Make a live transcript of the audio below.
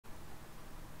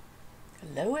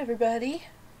Hello, everybody.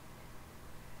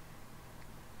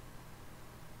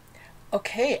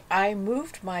 Okay, I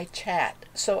moved my chat.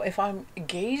 So if I'm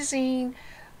gazing,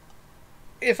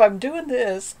 if I'm doing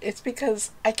this, it's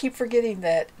because I keep forgetting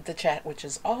that the chat, which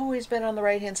has always been on the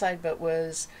right hand side but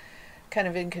was kind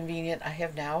of inconvenient, I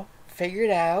have now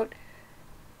figured out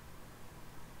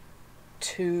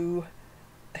to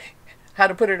how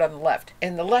to put it on the left.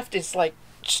 And the left is like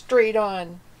straight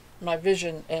on my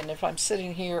vision. And if I'm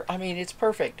sitting here, I mean, it's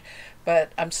perfect,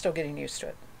 but I'm still getting used to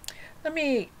it. Let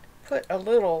me put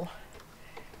a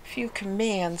few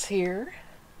commands here.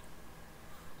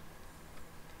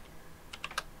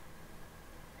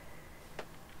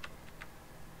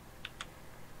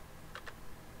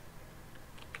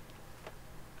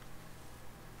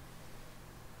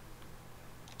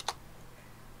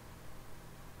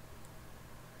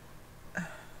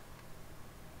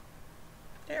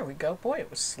 There we go. Boy, it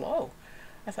was slow.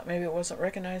 I thought maybe it wasn't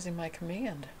recognizing my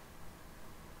command.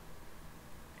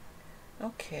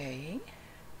 Okay.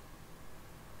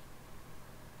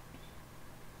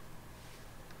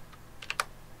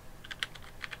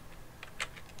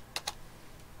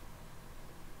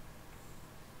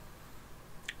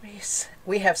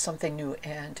 We have something new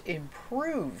and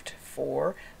improved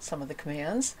for some of the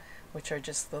commands, which are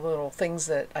just the little things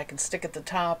that I can stick at the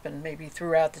top and maybe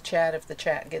throughout the chat if the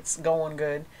chat gets going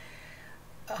good.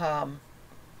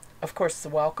 Of course, the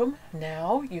welcome.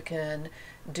 Now you can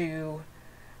do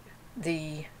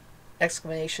the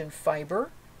exclamation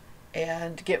fiber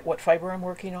and get what fiber I'm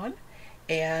working on.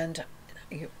 And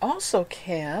you also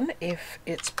can, if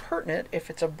it's pertinent, if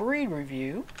it's a breed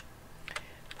review,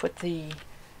 put the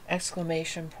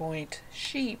exclamation point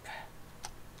sheep,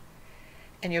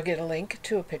 and you'll get a link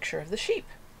to a picture of the sheep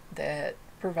that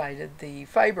provided the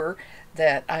fiber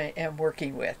that I am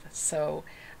working with. So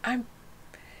I'm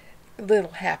a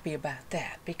little happy about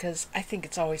that because I think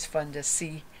it's always fun to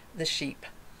see the sheep.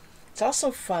 It's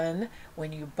also fun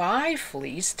when you buy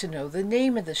fleece to know the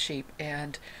name of the sheep,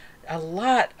 and a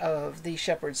lot of the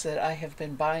shepherds that I have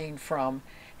been buying from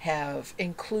have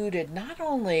included not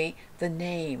only the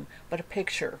name but a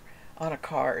picture on a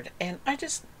card. And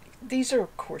these are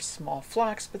of course small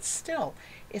flocks, but still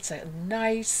it's a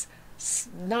nice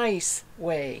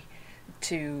way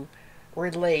to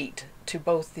relate to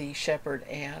both the shepherd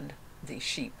and the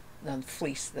sheep and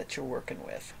fleece that you're working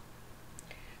with.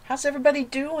 How's everybody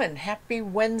doing? Happy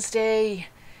Wednesday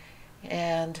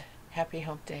and happy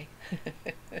hump day.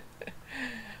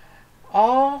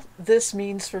 All this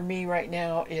means for me right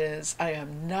now is I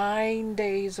am 9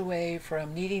 days away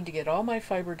from needing to get all my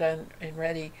fiber done and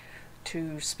ready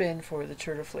to spin for the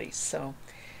Turtle Fleece. So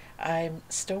I'm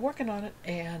still working on it,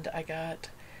 and I got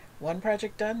one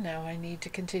project done. Now I need to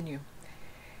continue.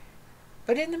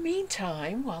 But in the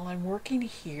meantime, while I'm working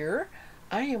here,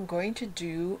 I am going to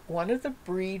do one of the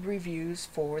breed reviews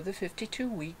for the 52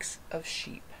 weeks of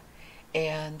sheep.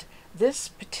 And this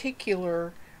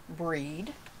particular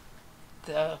breed,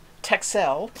 the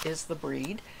Texel is the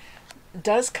breed,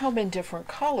 does come in different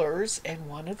colors, and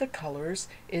one of the colors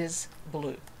is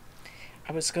blue.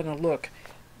 I was going to look.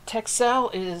 Texel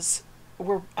is,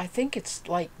 I think it's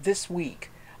like this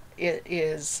week. It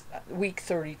is week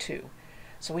 32.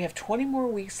 So we have 20 more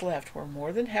weeks left. We're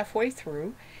more than halfway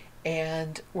through,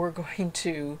 and we're going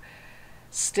to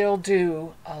still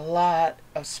do a lot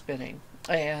of spinning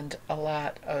and a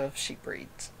lot of sheep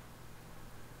breeds.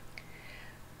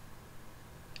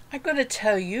 I'm going to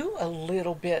tell you a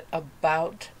little bit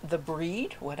about the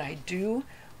breed, what I do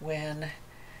when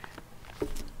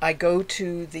I go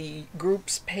to the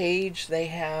groups page. They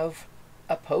have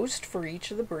a post for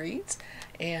each of the breeds,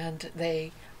 and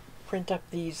they print up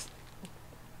these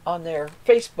on their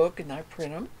Facebook, and I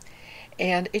print them,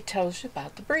 and it tells you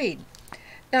about the breed.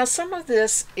 Now, some of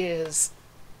this is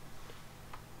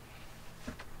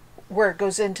where it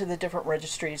goes into the different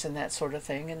registries and that sort of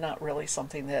thing, and not really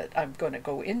something that I'm going to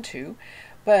go into,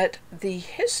 but the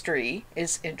history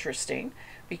is interesting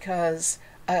because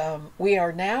we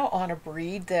are now on a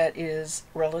breed that is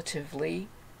relatively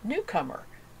newcomer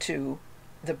to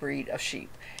the breed of sheep.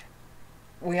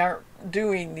 We aren't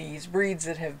doing these breeds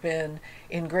that have been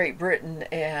in Great Britain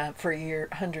for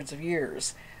hundreds of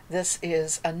years. This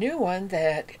is a new one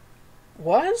that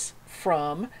was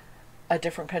from a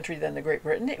different country than the Great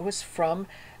Britain. It was from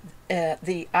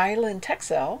the island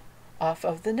Texel off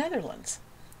of the Netherlands.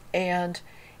 And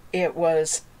it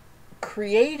was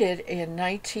created in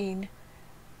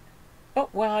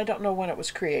I don't know when it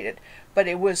was created, but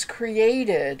it was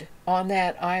created on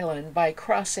that island by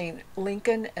crossing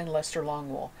Lincoln and Leicester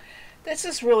Longwool. This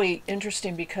is really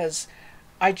interesting because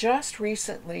I just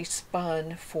recently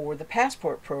spun for the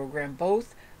Passport program,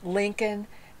 both Lincoln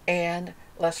and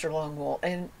Leicester Longwool,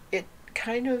 and it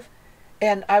kind of,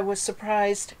 and I was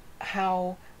surprised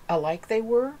how alike they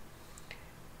were,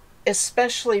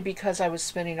 especially because I was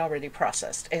spinning already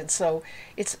processed, and so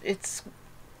it's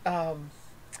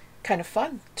kind of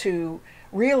fun to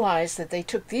realize that they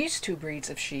took these two breeds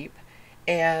of sheep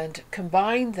and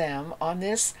combined them on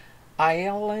this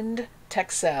island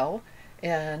Texel,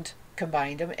 and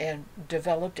combined them and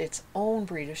developed its own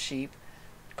breed of sheep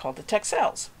called the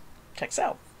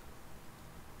Texel.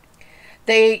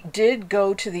 They did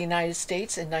go to the United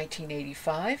States in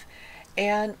 1985,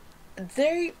 and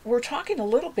they were talking a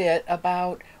little bit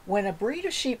about when a breed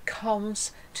of sheep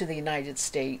comes to the United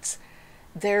States,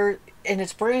 there, and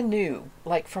it's brand new,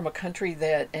 like from a country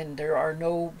that, and there are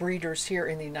no breeders here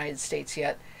in the United States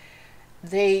yet,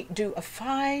 they do a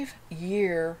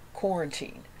 5-year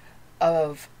quarantine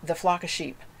of the flock of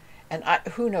sheep. And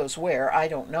who knows where, I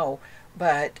don't know,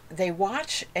 but they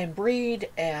watch and breed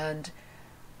and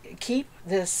keep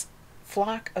this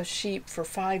flock of sheep for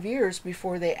 5 years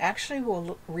before they actually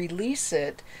will release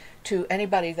it to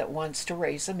anybody that wants to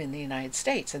raise them in the United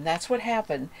States. And that's what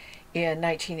happened in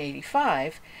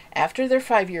 1985. After their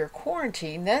 5-year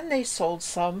quarantine, then they sold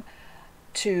some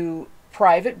to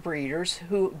private breeders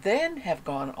who then have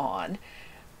gone on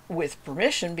with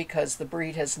permission, because the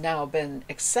breed has now been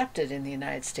accepted in the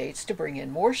United States, to bring in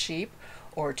more sheep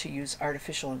or to use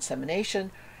artificial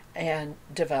insemination and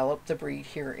develop the breed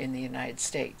here in the United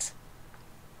States.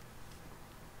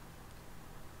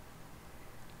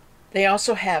 They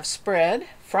also have spread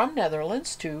from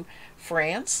Netherlands to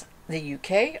France, the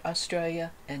UK,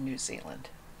 Australia, and New Zealand.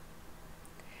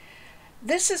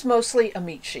 This is mostly a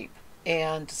meat sheep,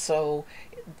 and so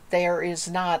there is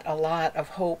not a lot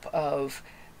of hope of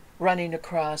running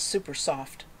across super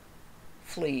soft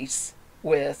fleece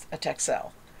with a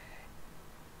Texel.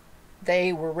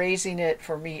 They were raising it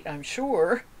for meat, I'm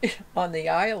sure, on the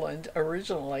island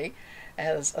originally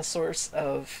as a source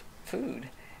of food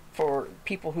for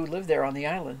people who live there on the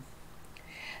island.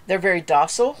 They're very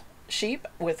docile sheep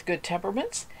with good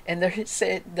temperaments, and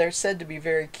they're said to be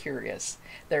very curious.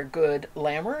 They're good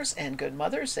lambers and good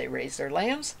mothers. They raise their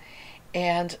lambs,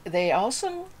 and they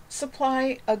also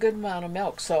supply a good amount of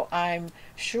milk. So I'm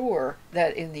sure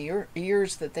that in the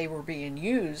years that they were being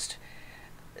used,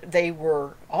 they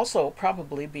were also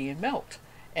probably being milked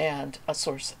and a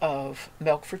source of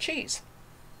milk for cheese.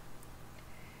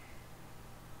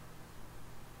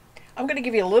 I'm going to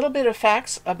give you a little bit of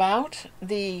facts about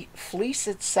the fleece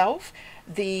itself.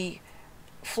 The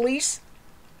fleece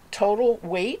total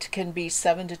weight can be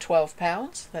 7 to 12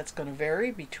 pounds. That's going to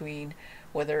vary between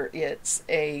whether it's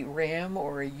a ram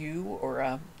or a ewe or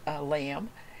a lamb.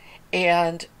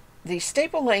 And the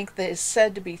staple length is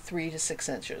said to be 3 to 6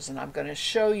 inches. And I'm going to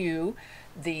show you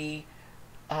the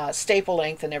staple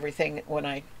length and everything when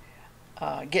I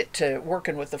get to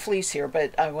working with the fleece here,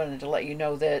 but I wanted to let you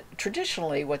know that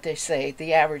traditionally what they say,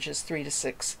 the average is 3 to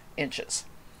 6 inches.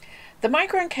 The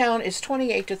micron count is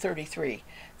 28 to 33.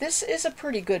 This is a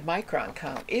pretty good micron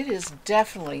count. It is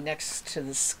definitely, next to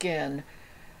the skin,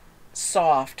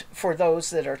 soft for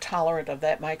those that are tolerant of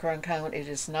that micron count. It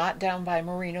is not down by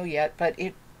merino yet, but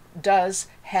it does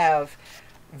have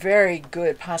very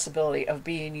good possibility of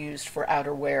being used for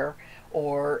outerwear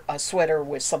or a sweater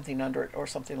with something under it or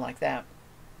something like that.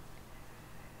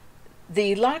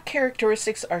 The lock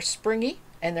characteristics are springy,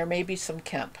 and there may be some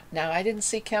kemp. Now, I didn't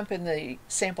see kemp in the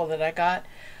sample that I got,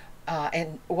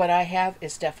 and what I have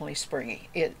is definitely springy.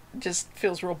 It just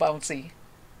feels real bouncy.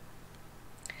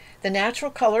 The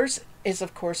natural colors is,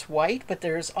 of course, white, but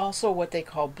there's also what they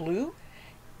call blue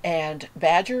and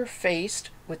badger faced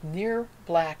with near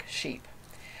black sheep.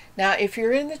 Now, if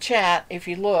you're in the chat, if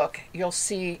you look, you'll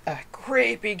see a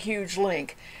great big huge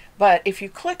link. But if you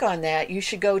click on that, you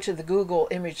should go to the Google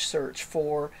image search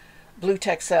for Blue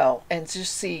Texel and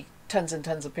just see tons and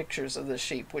tons of pictures of the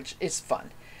sheep, which is fun.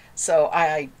 So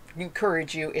I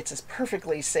encourage you, it's a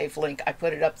perfectly safe link. I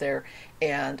put it up there,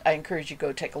 and I encourage you to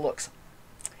go take a look.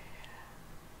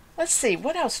 Let's see,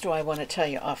 what else do I want to tell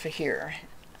you off of here?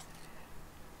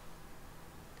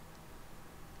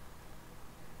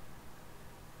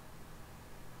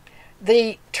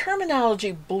 The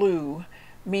terminology blue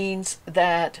means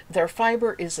that their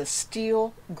fiber is a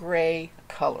steel gray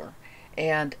color,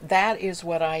 and that is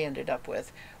what I ended up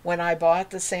with. When I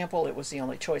bought the sample, it was the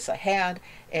only choice I had,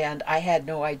 and I had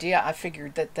no idea. I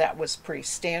figured that that was pretty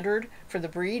standard for the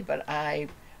breed, but I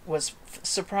was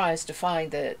surprised to find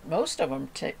that most of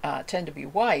them tend to be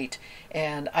white,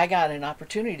 and I got an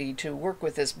opportunity to work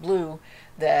with this blue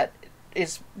that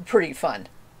is pretty fun.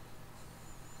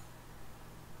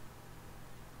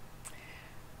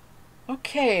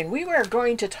 Okay, and we are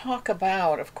going to talk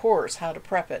about, of course, how to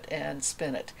prep it and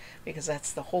spin it, because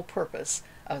that's the whole purpose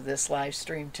of this live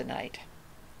stream tonight.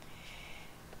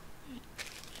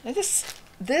 Now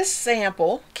this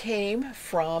sample came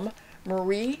from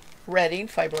Marie Redding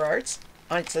Fiber Arts.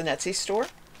 It's an Etsy store.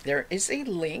 There is a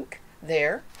link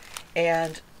there.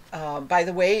 And by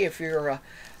the way, if you're a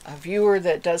viewer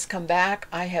that does come back,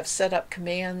 I have set up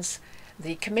commands.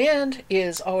 The command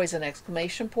is always an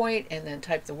exclamation point and then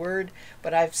type the word,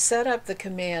 but I've set up the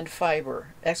command fiber,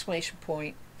 exclamation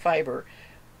point fiber,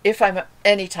 if I'm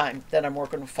anytime that I'm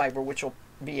working with fiber, which will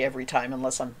be every time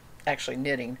unless I'm actually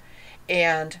knitting,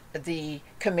 and the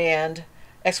command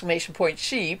exclamation point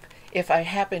sheep if I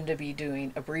happen to be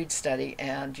doing a breed study,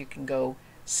 and you can go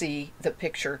see the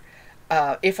picture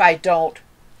if I don't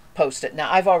post it.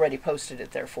 Now I've already posted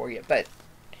it there for you, but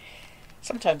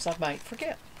sometimes I might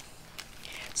forget.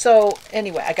 So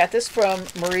anyway, I got this from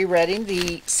Marie Redding.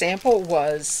 The sample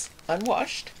was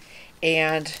unwashed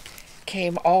and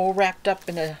came all wrapped up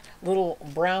in a little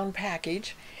brown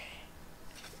package.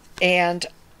 And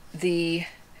the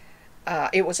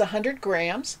it was 100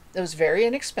 grams. It was very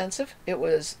inexpensive. It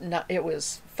was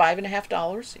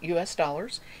 $5.50 US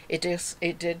dollars.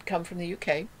 It did come from the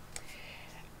UK.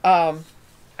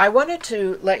 I wanted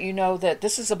to let you know that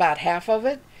this is about half of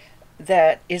it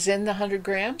that is in the 100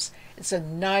 grams. It's a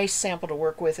nice sample to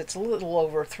work with. It's a little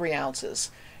over 3 ounces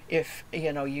if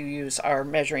you use our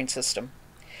measuring system.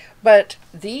 But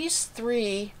these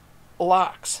 3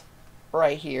 locks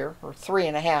right here, or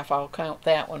 3.5, I'll count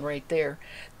that one right there,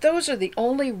 those are the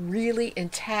only really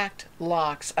intact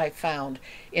locks I found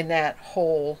in that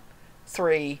whole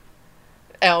 3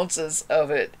 ounces of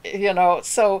it.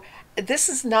 So this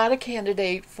is not a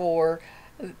candidate for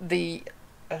the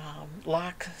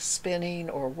lock spinning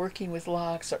or working with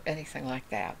locks or anything like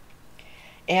that.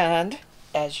 And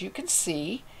as you can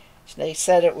see, they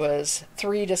said it was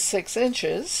 3 to 6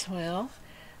 inches. Well,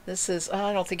 this is,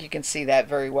 I don't think you can see that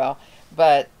very well,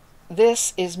 but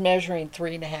this is measuring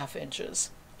 3.5 inches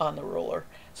on the ruler.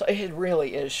 So it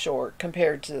really is short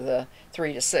compared to the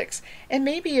 3 to 6. And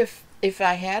maybe if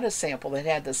I had a sample that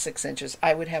had the 6 inches,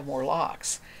 I would have more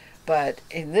locks. But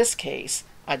in this case,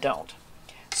 I don't.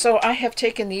 So I have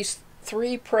taken these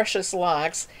 3 precious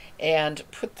locks and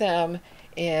put them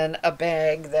in a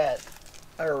bag that,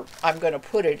 or I'm going to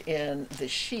put it in the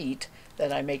sheet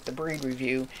that I make the breed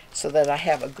review so that I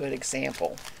have a good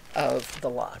example of the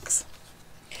locks.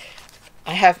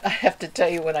 I have to tell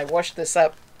you, when I washed this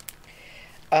up,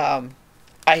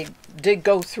 I did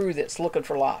go through this looking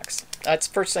for locks. That's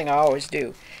the first thing I always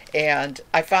do. And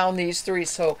I found these 3,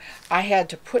 so I had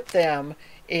to put them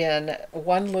in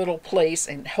one little place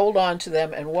and hold on to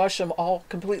them and wash them all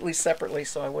completely separately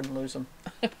so I wouldn't lose them.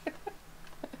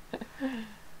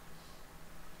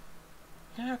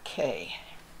 Okay.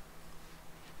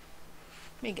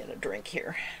 Let me get a drink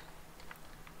here.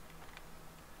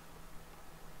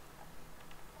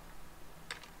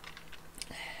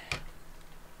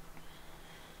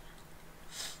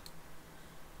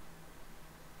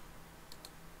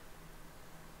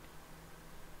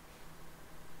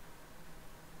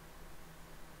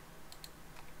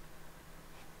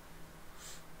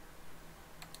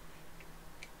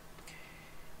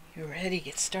 You ready to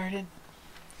get started?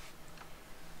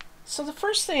 So the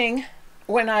first thing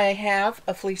when I have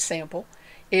a fleece sample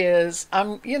is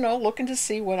I'm, looking to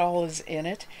see what all is in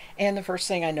it. And the first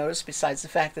thing I noticed, besides the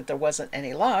fact that there wasn't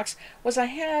any locks, was I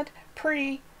had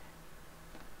pretty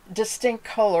distinct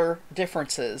color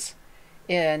differences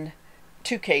in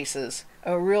 2 cases.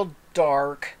 A real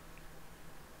dark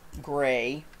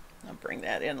gray. I'll bring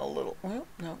that in a little. Well,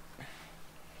 no.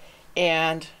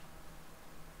 And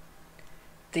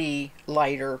the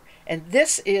lighter, and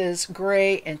this is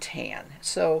gray and tan,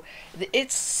 so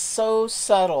it's so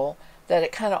subtle that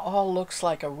it kind of all looks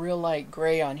like a real light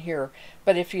gray on here,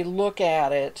 but if you look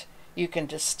at it you can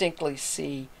distinctly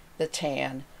see the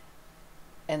tan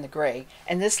and the gray,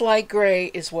 and this light gray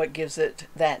is what gives it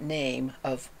that name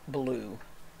of blue.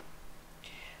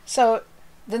 So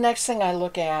the next thing I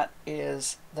look at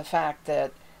is the fact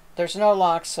that there's no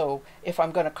lock, so if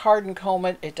I'm going to card and comb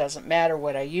it, it doesn't matter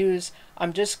what I use.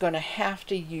 I'm just going to have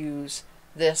to use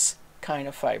this kind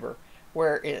of fiber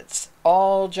where it's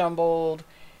all jumbled.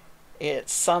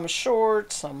 It's some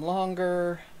short, some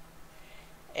longer.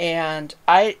 And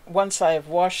once I've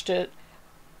washed it,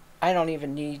 I don't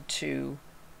even need to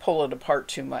pull it apart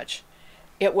too much.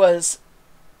 It was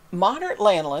moderate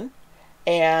lanolin,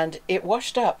 and it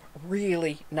washed up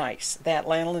really nice. That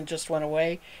lanolin just went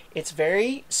away. It's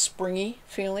very springy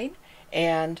feeling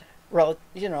and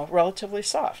relatively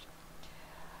soft.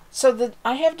 So that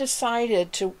I have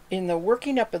decided to, in the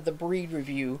working up of the breed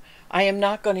review, I am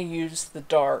not going to use the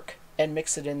dark and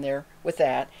mix it in there with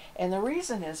that. And the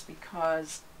reason is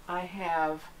because I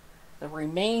have the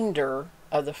remainder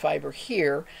of the fiber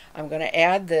here. I'm going to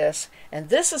add this, and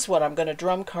this is what I'm going to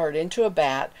drum card into a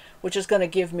bat, which is going to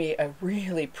give me a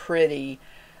really pretty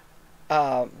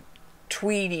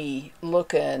tweedy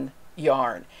looking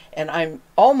yarn. And I'm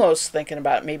almost thinking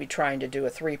about maybe trying to do a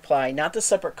 3-ply, not the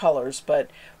separate colors, but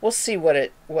we'll see what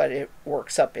it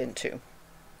works up into.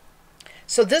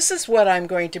 So this is what I'm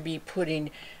going to be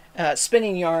putting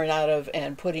spinning yarn out of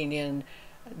and putting in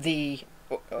the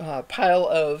pile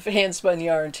of hand spun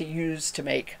yarn to use to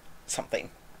make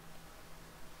something,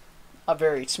 a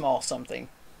very small something.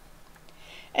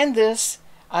 And this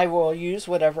I will use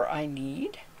whatever I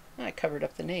need. I covered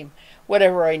up the name.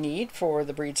 Whatever I need for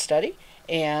the breed study,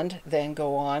 and then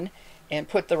go on and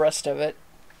put the rest of it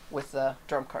with the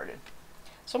drum carded.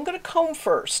 So I'm going to comb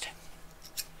first.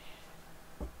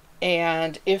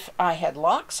 And if I had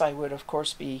locks, I would of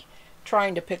course be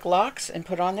trying to pick locks and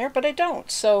put on there, but I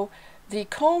don't. So the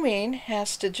combing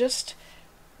has to just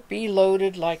be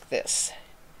loaded like this.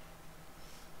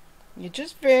 You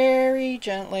just very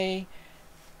gently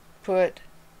put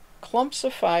clumps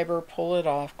of fiber, pull it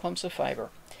off, clumps of fiber.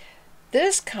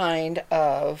 This kind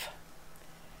of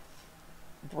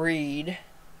breed,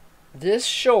 this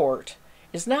short,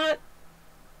 is not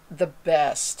the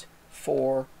best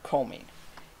for combing.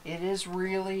 It is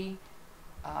really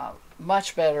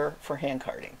much better for hand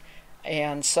carding.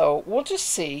 And so we'll just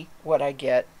see what I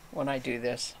get when I do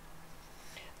this.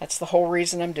 That's the whole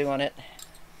reason I'm doing it.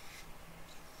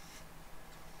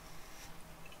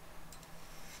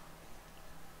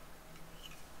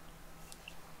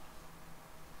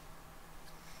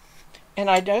 And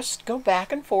I just go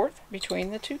back and forth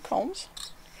between the two combs.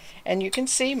 And you can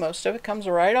see most of it comes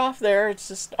right off there. It's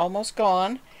just almost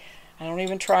gone. I don't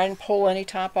even try and pull any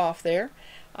top off there.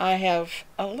 I have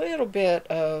a little bit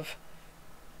of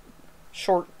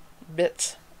short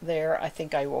bits there. I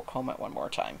think I will comb it one more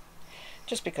time,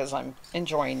 just because I'm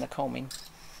enjoying the combing.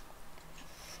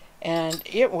 And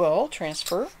it will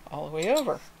transfer all the way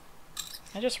over.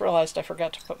 I just realized I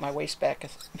forgot to put my waste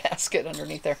basket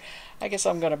underneath there. I guess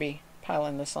I'm going to be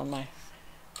piling this on my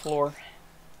floor.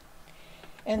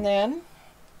 And then,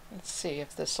 let's see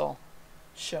if this will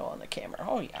show on the camera.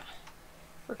 Oh yeah,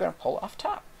 we're going to pull off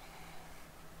top.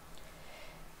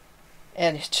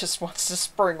 And it just wants to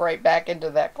spring right back into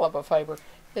that clump of fiber.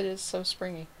 It is so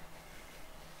springy.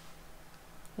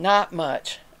 Not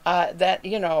much.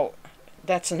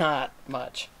 That's not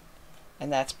much.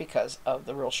 And that's because of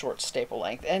the real short staple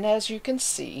length. And as you can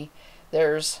see,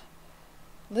 there's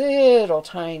little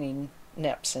tiny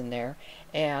nips in there.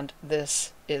 And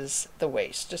this is the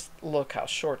waist. Just look how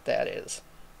short that is.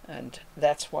 And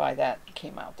that's why that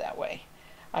came out that way.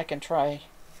 I can try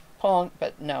pulling,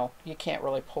 but no, you can't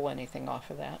really pull anything off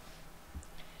of that.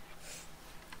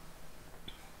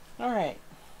 All right.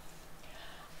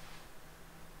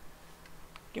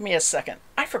 Give me a second.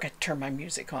 I forgot to turn my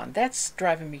music on. That's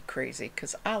driving me crazy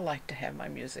because I like to have my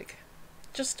music.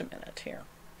 Just a minute here.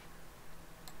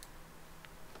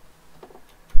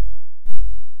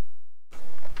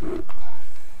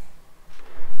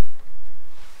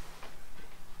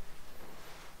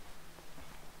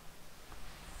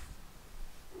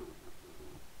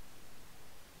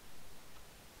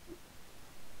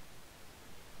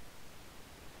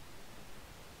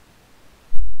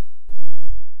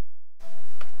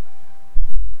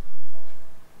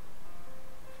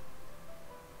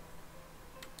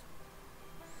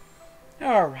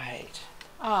 All right.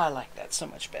 I like that so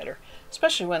much better,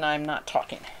 especially when I'm not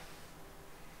talking.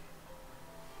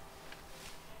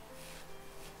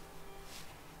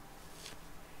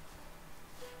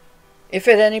 If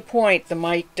at any point the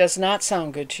mic does not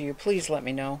sound good to you, please let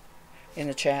me know in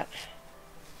the chat.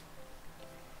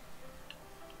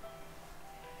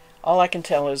 All I can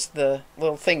tell is the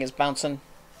little thing is bouncing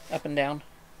up and down.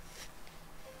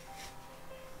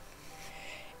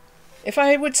 If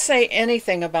I would say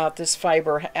anything about this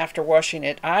fiber after washing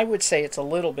it, I would say it's a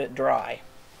little bit dry.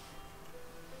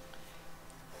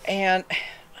 And,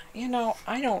 you know,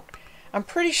 I'm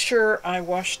pretty sure I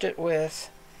washed it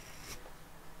with,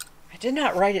 I did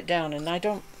not write it down, and I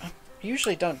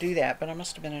usually don't do that, but I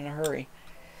must have been in a hurry.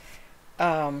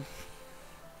 I'm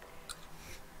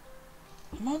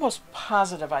almost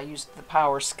positive I used the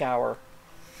Power Scour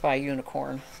by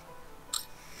Unicorn.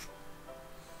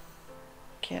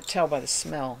 Can't tell by the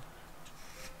smell.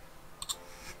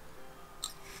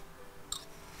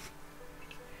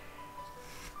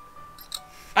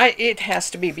 It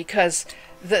has to be, because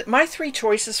my three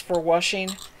choices for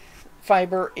washing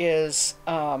fiber is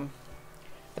the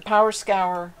Power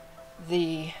Scour,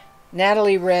 the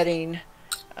Natalie Redding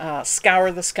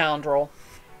Scour the Scoundrel,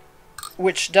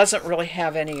 which doesn't really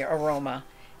have any aroma,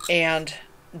 and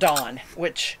Dawn,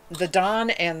 which the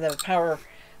Dawn and the Power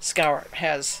Scour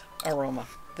has aroma.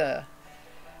 The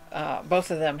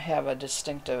both of them have a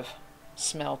distinctive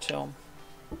smell to them.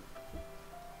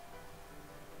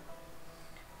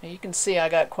 Now you can see I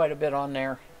got quite a bit on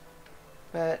there,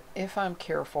 but if I'm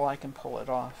careful I can pull it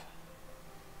off.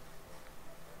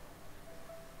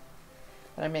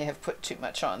 I may have put too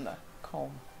much on the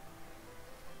comb.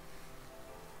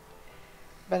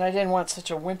 But I didn't want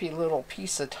such a wimpy little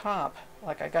piece of top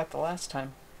like I got the last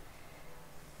time.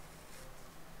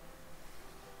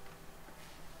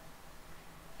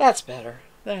 That's better.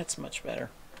 That's much better.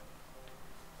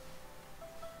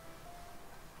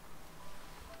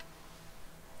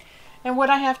 And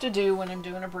what I have to do when I'm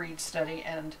doing a breed study,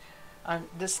 and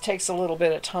this takes a little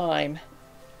bit of time,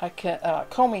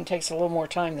 combing takes a little more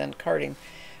time than carding,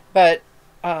 but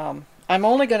I'm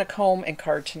only going to comb and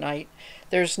card tonight.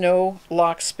 There's no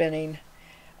lock spinning.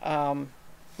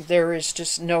 There is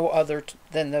just no other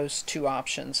than those two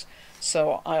options.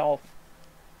 So I'll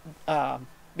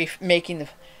be making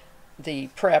the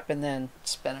prep and then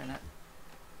spinning it.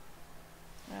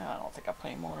 I don't think I'll put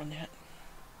any more on that.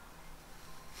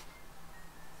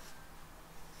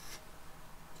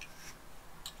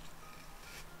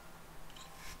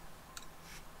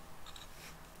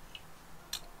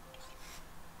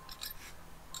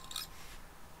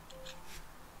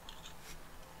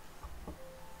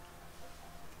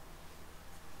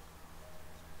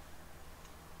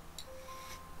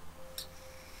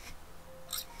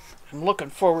 I'm looking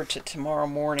forward to tomorrow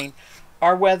morning.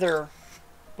 Our weather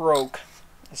broke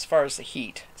as far as the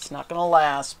heat. It's not going to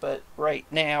last, but right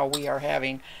now we are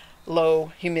having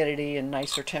low humidity and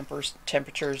nicer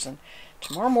temperatures. And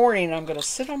tomorrow morning I'm going to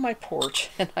sit on my porch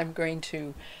and I'm going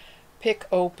to pick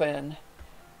open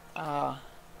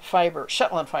fiber,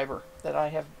 Shetland fiber that I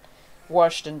have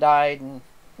washed and dyed and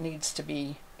needs to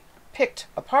be picked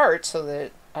apart so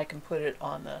that I can put it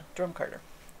on the drum carder.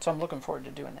 So I'm looking forward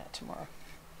to doing that tomorrow.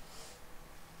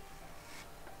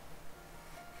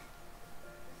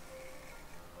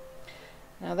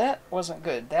 Now that wasn't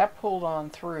good. That pulled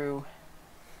on through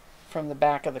from the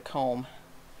back of the comb.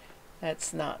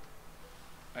 That's not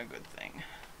a good thing.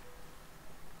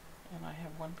 And I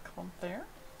have one clump there.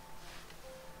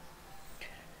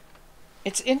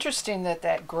 It's interesting that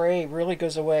that gray really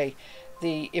goes away.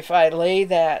 If I lay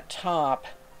that top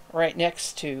right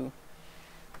next to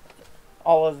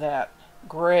all of that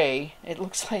gray, it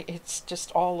looks like it's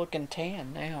just all looking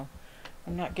tan now.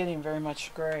 I'm not getting very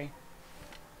much gray.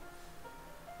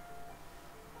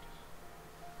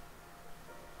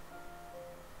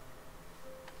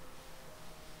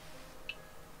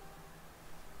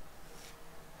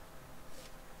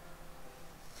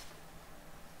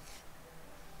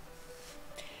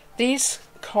 These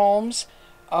combs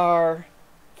are,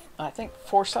 I think,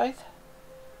 Forsyth.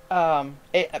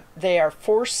 They are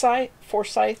Forsyth,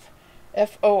 Forsyth.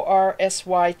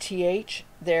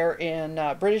 They're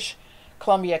in British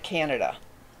Columbia, Canada,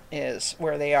 is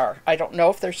where they are. I don't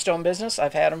know if they're still in business.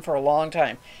 I've had them for a long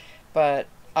time, but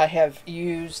I have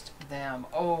used them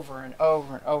over and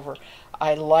over and over.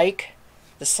 I like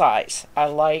the size. I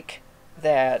like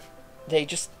that they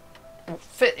just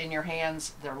fit in your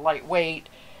hands. They're lightweight.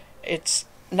 It's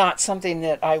not something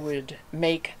that I would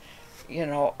make, you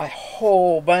know, a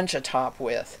whole bunch of top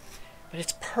with, but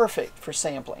it's perfect for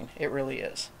sampling. It really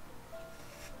is.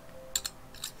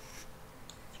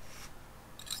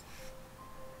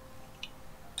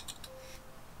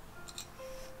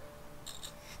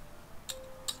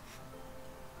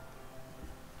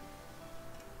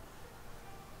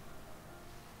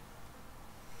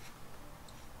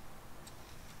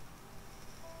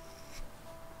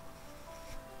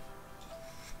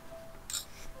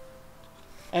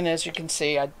 And as you can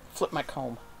see, I flip my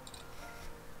comb.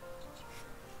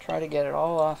 Try to get it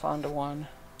all off onto one.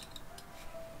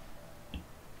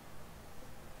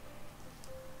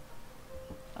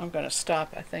 I'm going to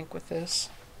stop, I think, with this.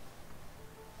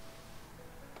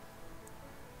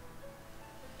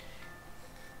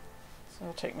 So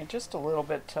it'll take me just a little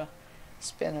bit to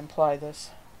spin and ply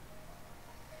this.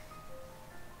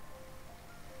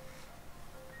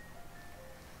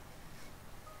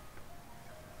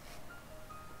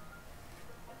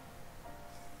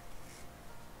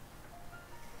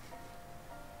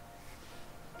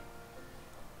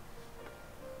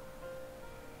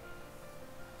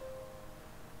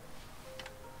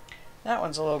 That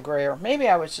one's a little grayer. Maybe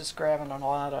I was just grabbing a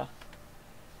lot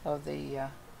of the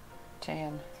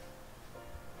tan.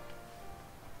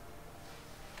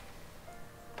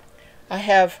 I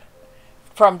have,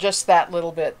 from just that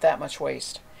little bit, that much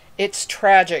waste. It's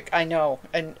tragic, I know,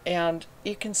 and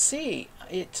you can see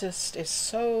it just is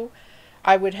so.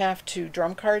 I would have to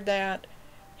drum card that,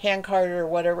 hand card it or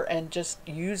whatever, and just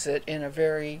use it in a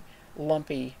very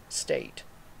lumpy state.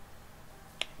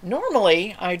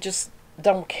 Normally, I just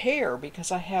don't care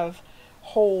because I have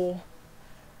whole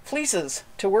fleeces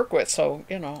to work with, so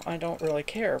I don't really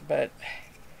care. But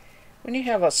when you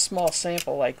have a small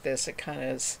sample like this, it kind of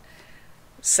is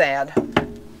sad. Let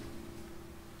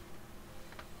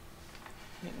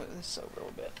me move this over a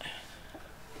little bit.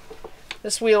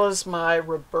 This wheel is my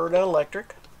Roberta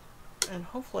electric, and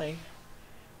hopefully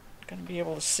I'm going to be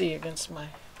able to see against my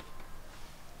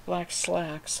black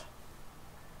slacks.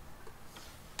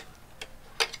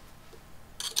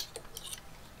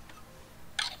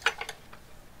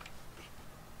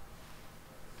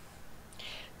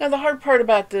 Now the hard part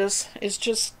about this is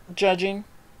just judging.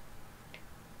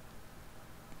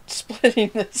 Splitting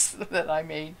this that I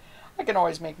made. I can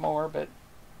always make more, but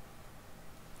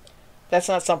that's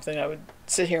not something I would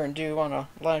sit here and do on a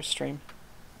live stream.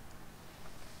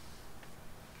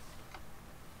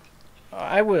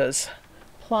 I was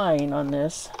plying on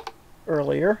this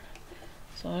earlier,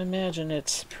 so I imagine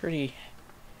it's pretty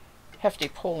hefty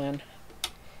pull-in.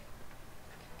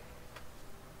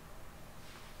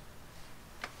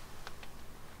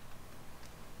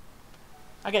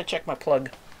 I gotta check my plug.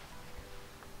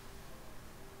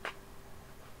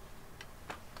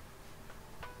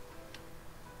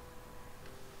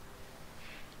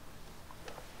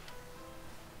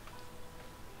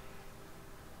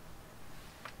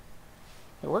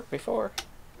 It worked before.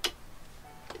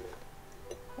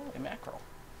 Holy mackerel.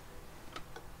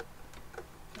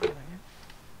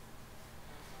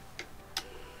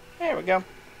 There we go.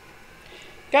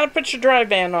 Gotta put your dry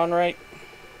band on right.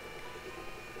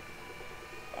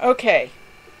 Okay,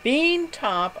 bean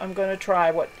top, I'm going to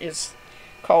try what is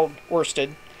called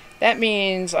worsted. That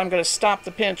means I'm going to stop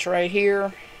the pinch right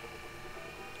here.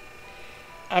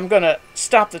 I'm going to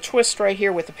stop the twist right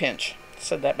here with the pinch.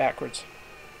 Said that backwards.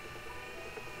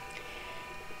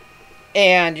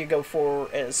 And you go for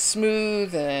as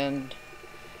smooth and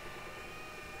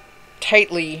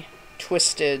tightly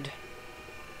twisted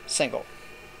single.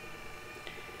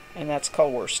 And that's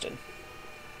called worsted.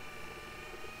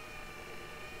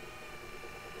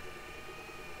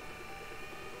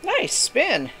 Nice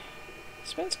spin.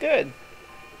 Spins good.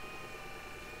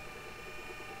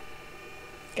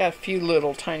 Got a few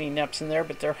little tiny neps in there,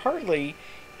 but they're hardly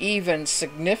even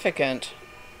significant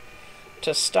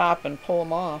to stop and pull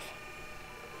them off.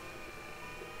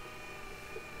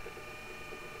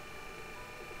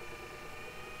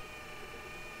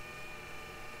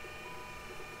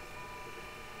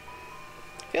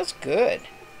 Feels good.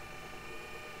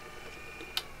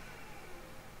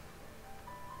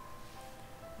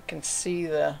 Can see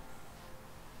the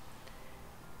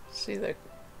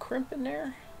crimp in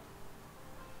there.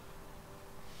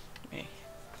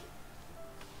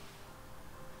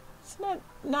 It's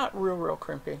not real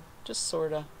crimpy, just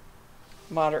sort of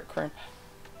moderate crimp.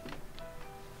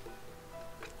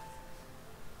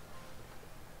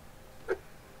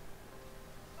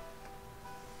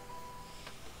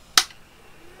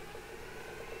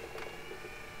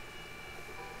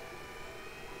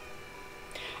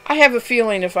 I have a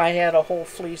feeling if I had a whole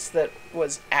fleece that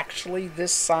was actually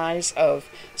this size of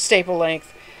staple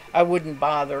length, I wouldn't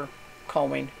bother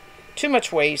combing. Too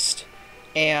much waste,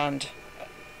 and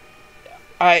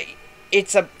I'm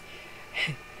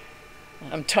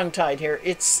tongue-tied here.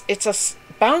 It's a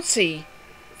bouncy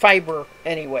fiber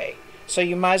anyway, so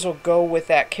you might as well go with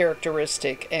that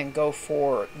characteristic and go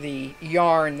for the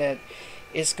yarn that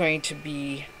is going to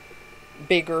be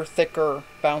bigger, thicker,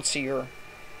 bouncier.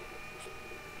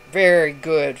 Very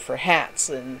good for hats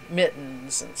and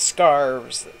mittens and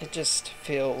scarves. It just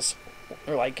feels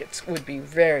like it would be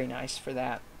very nice for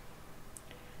that.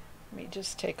 Let me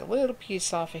just take a little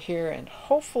piece off of here, and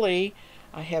hopefully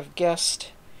I have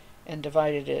guessed and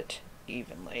divided it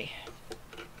evenly.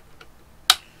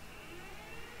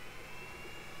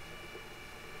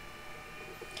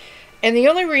 And the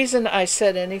only reason I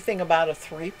said anything about a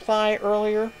 3-ply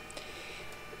earlier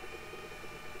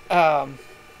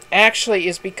actually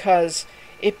is because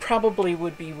it probably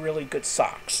would be really good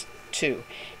socks too.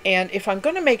 And if I'm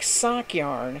going to make sock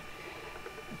yarn,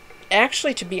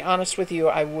 actually, to be honest with you,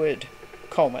 I would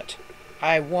comb it.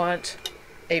 I want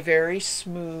a very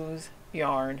smooth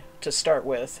yarn to start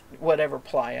with, whatever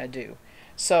ply I do.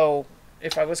 So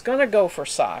if I was going to go for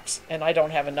socks, and I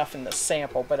don't have enough in the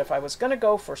sample, but if I was going to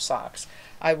go for socks,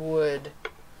 I would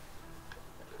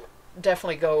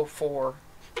definitely go for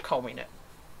combing it.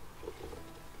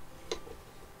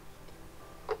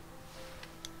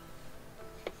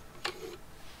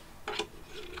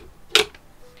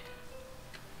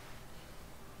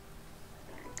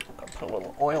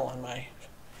 oil on my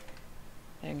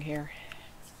thing here.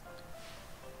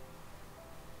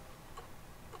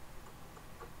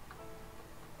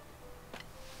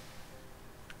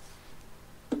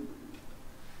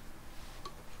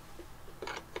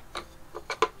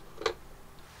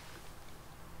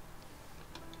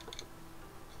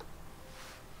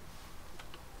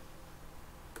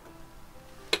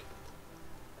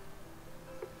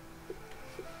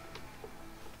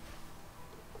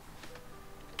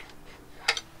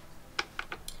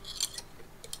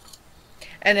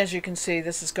 And as you can see,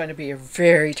 this is going to be a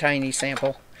very tiny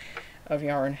sample of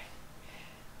yarn.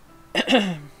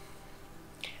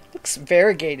 Looks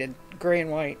variegated, gray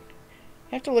and white.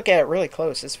 You have to look at it really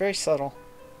close. It's very subtle.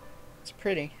 It's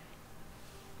pretty.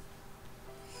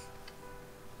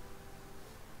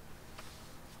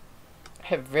 I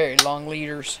have very long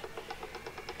leaders.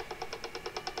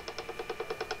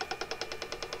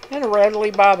 And a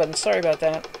rattly bobbin. Sorry about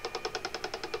that.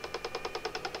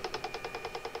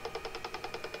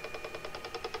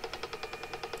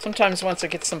 Sometimes once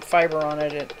it gets some fiber on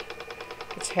it, it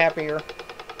gets happier.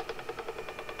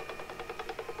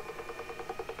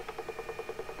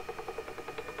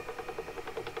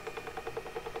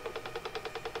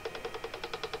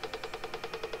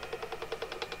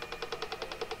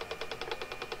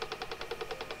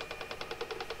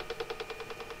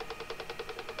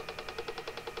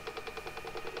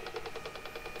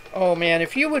 Oh man,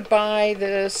 if you would buy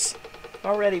this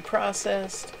already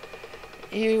processed,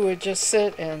 you would just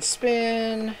sit and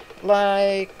spin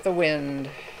like the wind.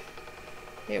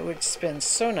 It would spin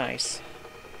so nice.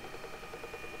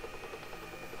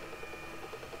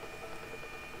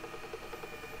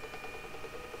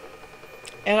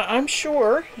 And I'm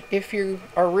sure if you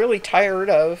are really tired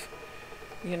of,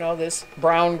 you know, this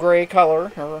brown-gray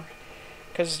color, or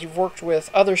because you've worked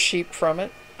with other sheep from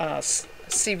it,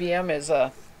 CVM is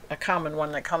a common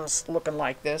one that comes looking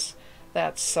like this.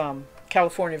 That's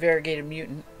California Variegated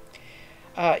Mutant.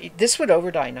 This would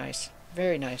overdye nice.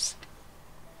 Very nice.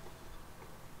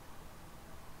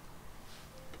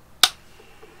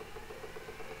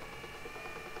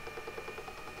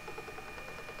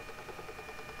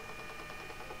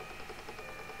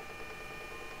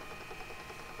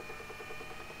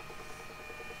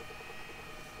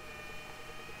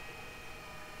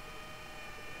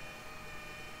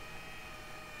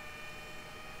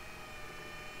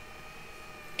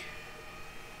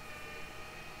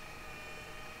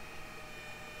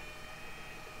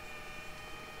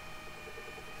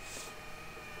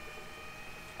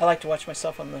 I like to watch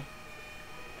myself on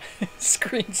the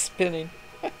screen spinning.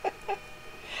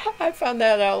 I found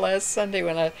that out last Sunday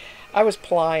when I was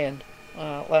plying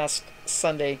last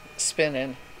Sunday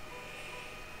spinning,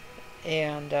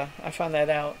 and I found that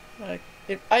out.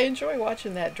 I enjoy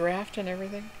watching that draft and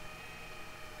everything.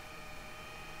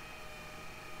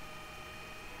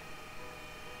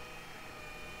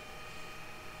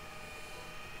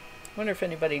 Wonder if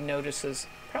anybody notices.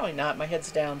 Probably not. My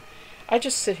head's down. I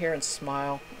just sit here and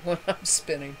smile when I'm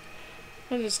spinning.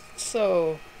 I just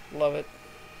so love it.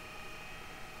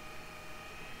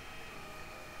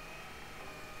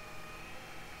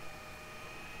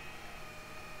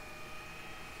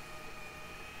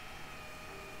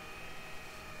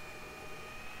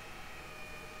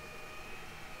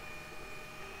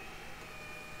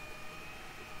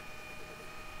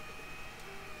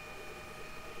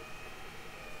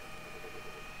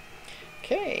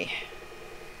 Okay.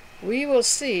 We will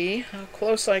see how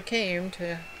close I came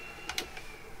to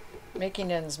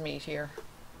making ends meet here.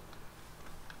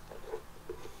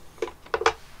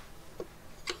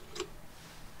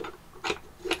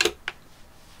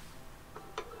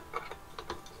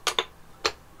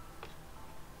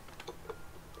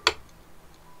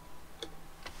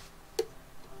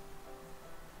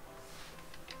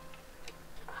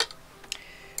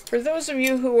 For those of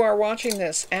you who are watching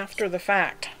this after the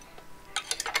fact,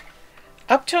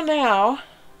 up till now,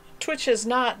 Twitch has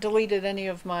not deleted any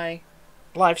of my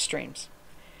live streams.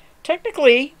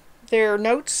 Technically, their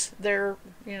notes, their,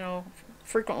 you know,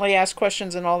 frequently asked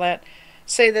questions and all that,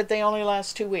 say that they only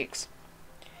last 2 weeks.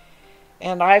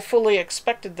 And I fully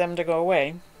expected them to go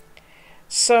away.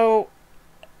 So,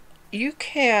 you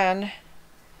can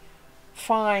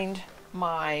find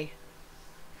my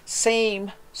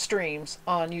same streams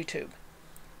on YouTube.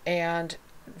 And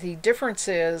the difference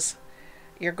is,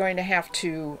 you're going to have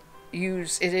to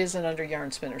use, it isn't under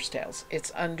Yarnspinnerstales.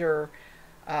 It's under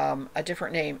a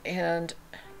different name. And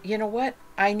you know what?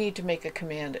 I need to make a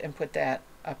command and put that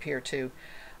up here too.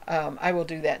 I will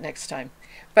do that next time.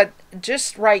 But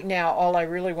just right now, all I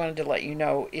really wanted to let you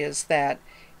know is that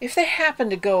if they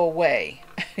happen to go away,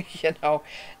 you know,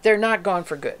 they're not gone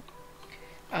for good.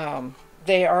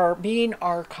 They are being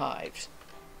archived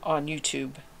on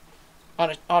YouTube,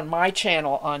 on my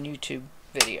channel on YouTube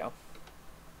video.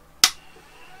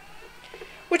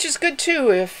 Which is good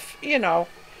too if, you know,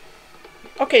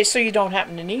 okay, so you don't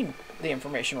happen to need the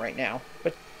information right now.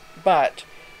 But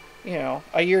you know,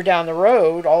 a year down the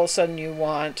road, all of a sudden you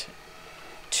want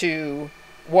to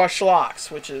wash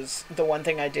locks, which is the one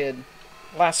thing I did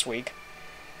last week.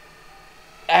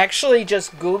 Actually,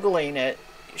 just Googling it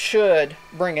should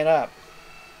bring it up,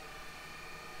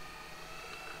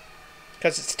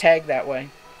 because it's tagged that way.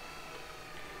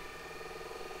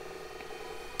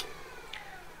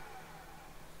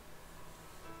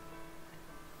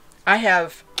 I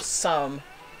have some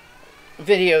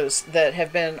videos that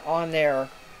have been on there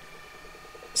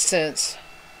since,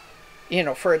 you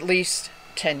know, for at least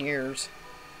 10 years,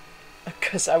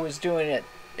 because I was doing it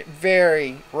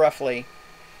very roughly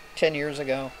 10 years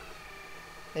ago.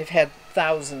 They've had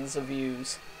thousands of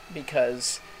views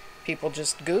because people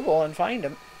just Google and find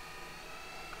them.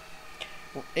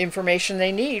 Information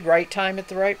they need, right time at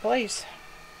the right place.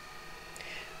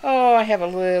 Oh, I have a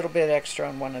little bit extra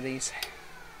on one of these.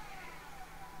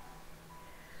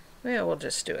 Well, we'll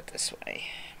just do it this way.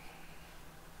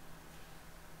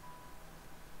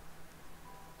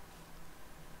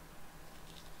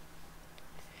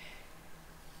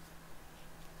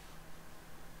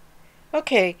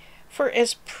 Okay, for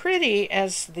as pretty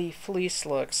as the fleece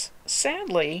looks,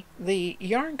 sadly, the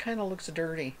yarn kind of looks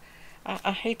dirty.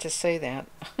 I hate to say that.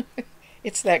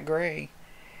 It's that gray.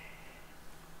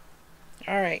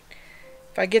 Alright,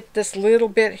 if I get this little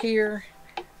bit here,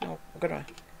 I'm going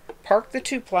to park the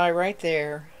 2-ply right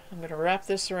there. I'm going to wrap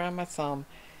this around my thumb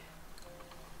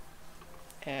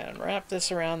and wrap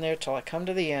this around there till I come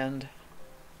to the end.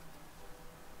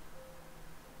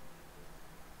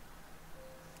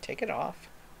 Take it off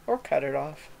or cut it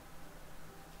off.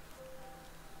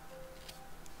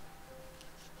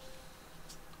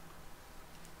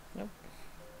 Nope.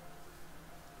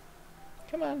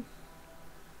 Come on.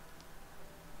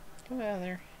 Come on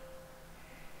there.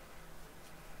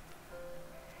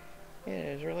 It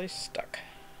is really stuck.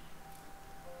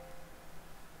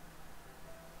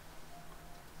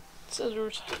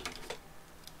 Scissors.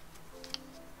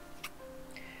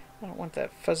 I don't want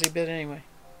that fuzzy bit anyway.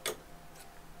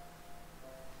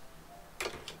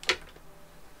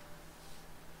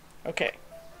 Okay.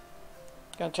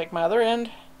 Gonna take my other end,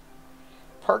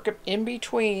 park it in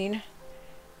between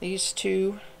these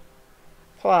 2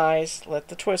 plies, let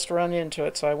the twist run into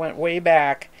it. So I went way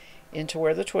back into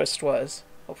where the twist was.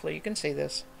 Hopefully you can see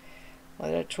this.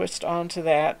 Let it twist onto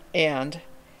that end.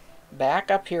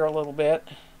 Back up here a little bit,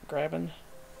 grabbing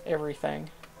everything.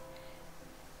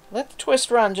 Let the twist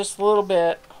run just a little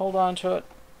bit. Hold on to it.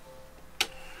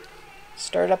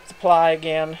 Start up the ply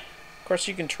again. Of course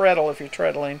you can treadle if you're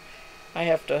treadling. I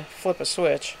have to flip a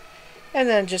switch. And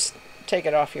then just take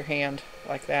it off your hand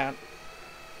like that.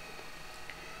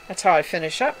 That's how I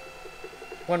finish up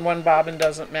when one bobbin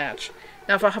doesn't match.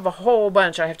 Now if I have a whole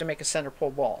bunch, I have to make a center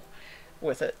pull ball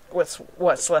with it, with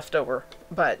what's left over.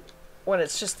 But when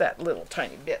it's just that little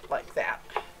tiny bit like that,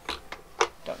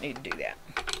 don't need to do that.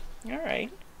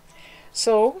 Alright,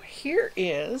 so here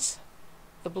is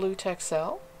the Blue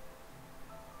Texel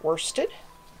worsted,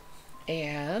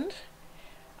 and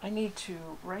I need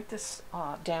to write this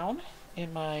down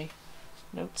in my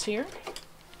notes here.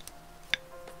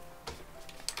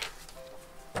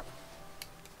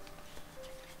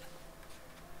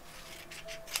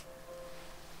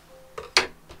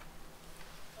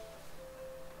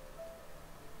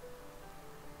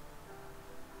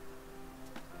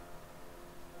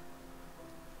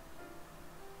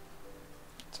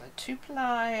 So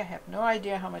 2-ply, I have no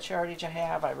idea how much yardage I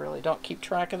have. I really don't keep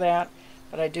track of that,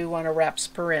 but I do want to wraps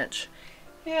per inch.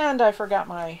 And I forgot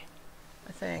my,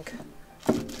 I think,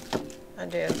 I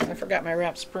did. I forgot my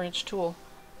wraps per inch tool.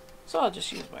 So I'll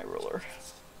just use my ruler.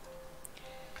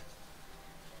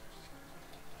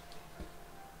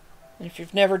 And if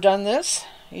you've never done this,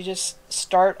 you just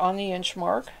start on the inch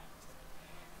mark. Do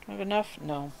I have enough?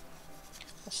 No.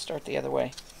 Let's start the other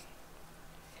way.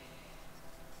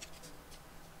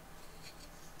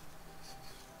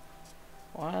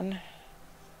 One,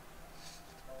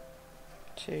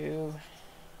 2,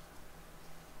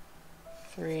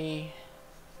 3,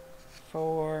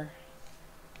 4,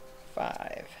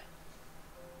 5,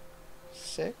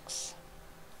 6,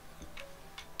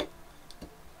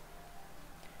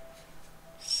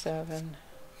 7,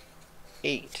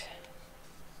 8,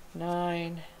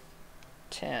 9,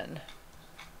 10,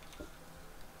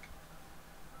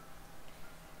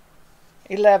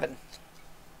 11.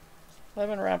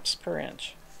 11 wraps per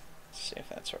inch. Let's see if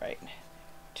that's right.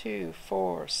 2,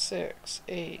 4, 6,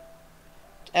 8.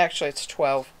 Actually, it's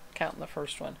 12, counting the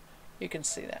first one. You can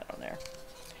see that on there.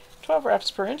 12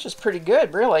 wraps per inch is pretty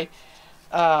good, really.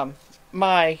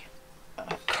 My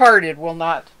carded will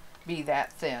not be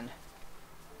that thin.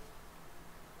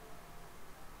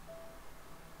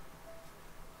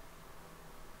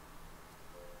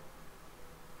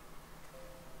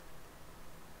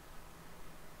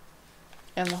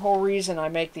 And the whole reason I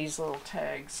make these little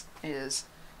tags is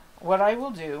what I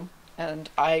will do, and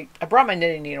I brought my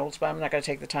knitting needles, but I'm not going to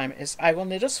take the time, is I will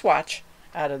knit a swatch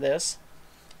out of this,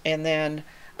 and then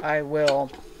I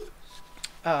will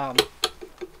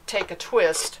take a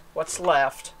twist, what's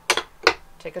left,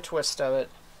 take a twist of it.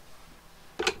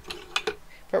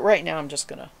 But right now I'm just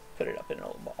going to put it up in a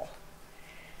little ball.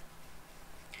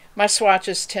 My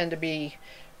swatches tend to be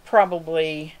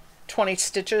probably 20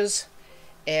 stitches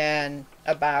and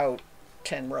about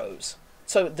 10 rows.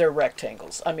 So they're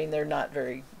rectangles. I mean, they're not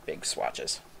very big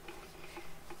swatches.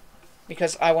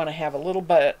 Because I want to have a little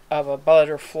bit of a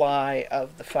butterfly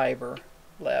of the fiber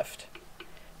left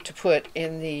to put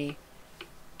in the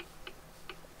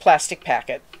plastic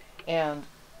packet. And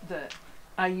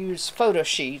I use photo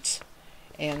sheets,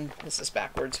 and this is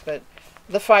backwards, but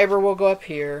the fiber will go up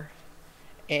here,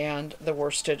 and the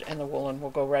worsted and the woolen will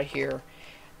go right here.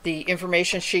 The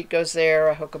information sheet goes there,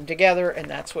 I hook them together, and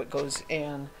that's what goes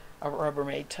in a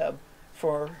Rubbermaid tub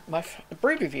for my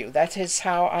breed review. That is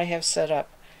how I have set up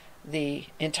the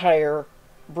entire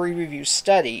breed review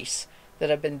studies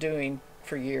that I've been doing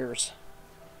for years.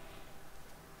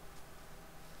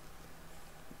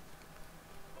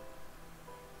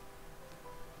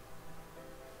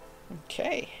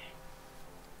 Okay.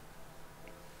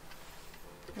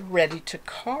 Ready to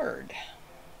card.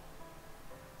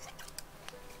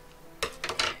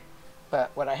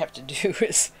 But what I have to do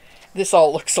is, this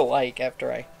all looks alike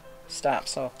after I stop,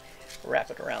 so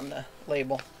wrap it around the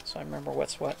label so I remember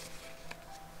what's what.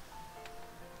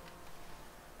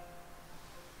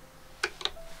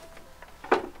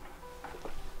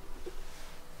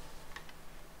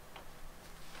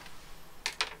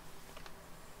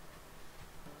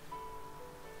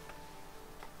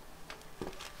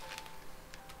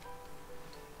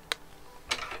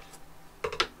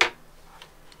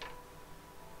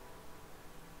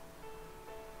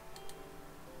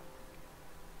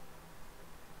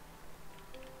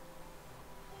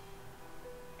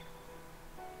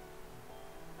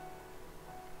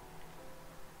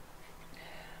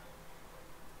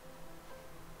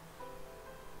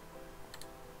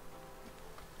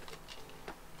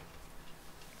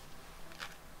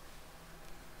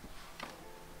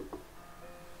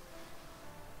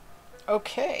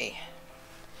 Okay,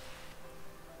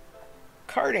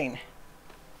 carding.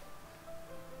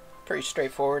 Pretty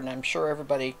straightforward, and I'm sure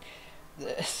everybody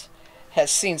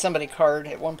has seen somebody card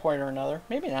at one point or another.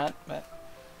 Maybe not, but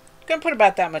you're going to put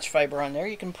about that much fiber on there.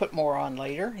 You can put more on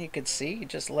later. You can see, you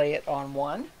just lay it on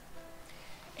one,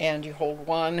 and you hold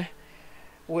one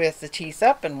with the teeth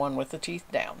up and one with the teeth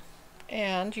down.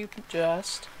 And you can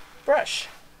just brush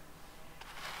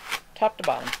top to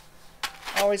bottom.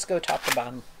 Always go top to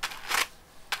bottom.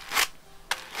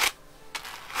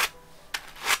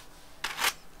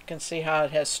 Can see how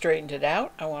it has straightened it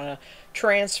out. I want to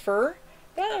transfer.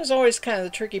 That was always kind of the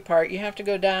tricky part. You have to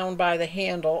go down by the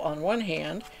handle on one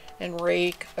hand and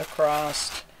rake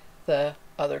across the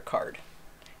other card.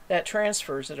 That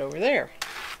transfers it over there,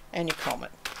 and you comb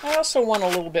it. I also want a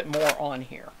little bit more on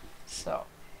here. So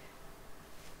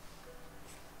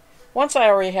once I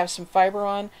already have some fiber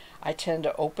on, I tend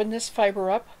to open this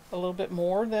fiber up a little bit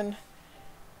more than,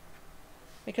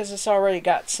 because it's already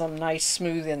got some nice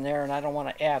smooth in there, and I don't want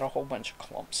to add a whole bunch of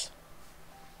clumps.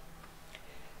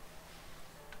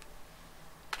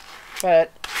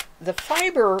 But the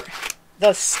fiber,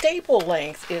 the staple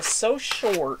length is so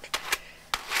short,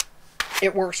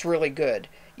 it works really good.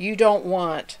 You don't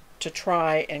want to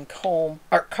try and comb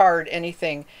or card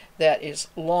anything that is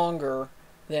longer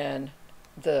than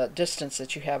the distance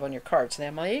that you have on your cards.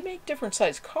 Now, they make different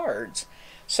size cards,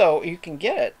 so you can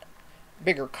get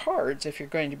bigger cards if you're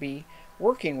going to be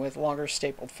working with longer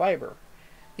stapled fiber.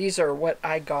 These are what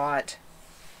I got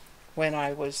when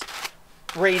I was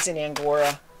raising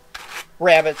Angora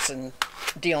rabbits and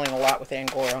dealing a lot with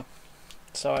Angora,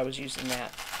 so I was using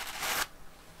that.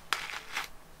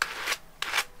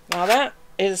 Now that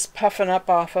is puffing up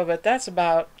off of it. That's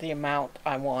about the amount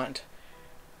I want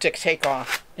to take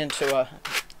off into a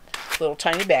little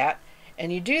tiny bat,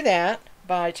 and you do that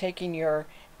by taking your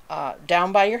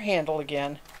down by your handle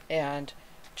again and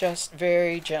just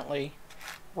very gently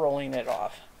rolling it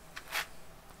off.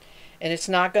 And it's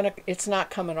not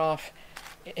coming off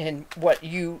in what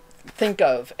you think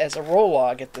of as a roll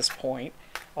log at this point,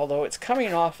 although it's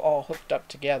coming off all hooked up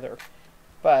together.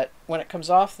 But when it comes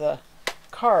off the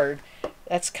card,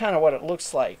 that's kind of what it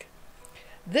looks like.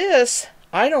 This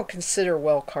I don't consider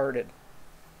well carded.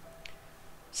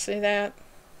 See that?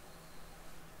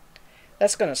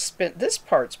 That's going to spin. This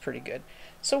part's pretty good.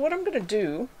 So what I'm going to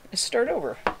do is start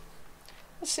over.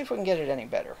 Let's see if we can get it any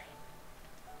better.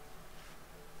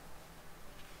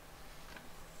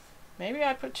 Maybe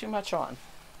I put too much on.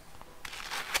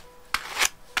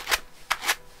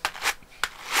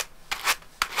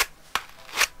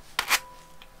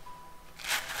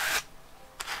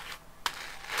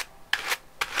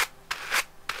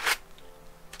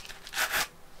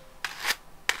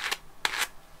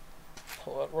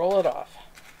 Pull it, roll it off.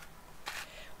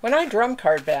 When I drum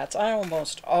card bats, I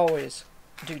almost always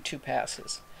do 2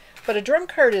 passes. But a drum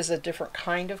card is a different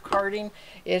kind of carding.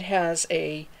 It has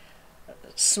a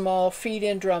small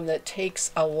feed-in drum that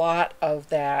takes a lot of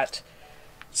that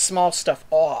small stuff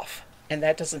off, and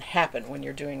that doesn't happen when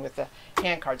you're doing with the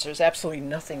hand cards. There's absolutely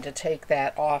nothing to take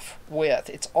that off with.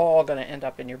 It's all going to end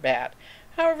up in your bat.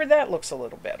 However, that looks a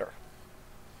little better.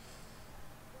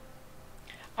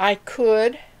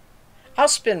 I'll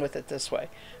spin with it this way,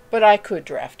 but I could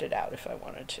draft it out if I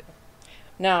wanted to.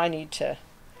 Now I need to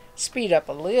speed up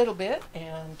a little bit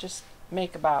and just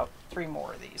make about 3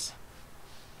 more of these.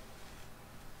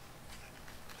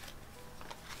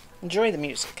 Enjoy the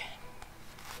music.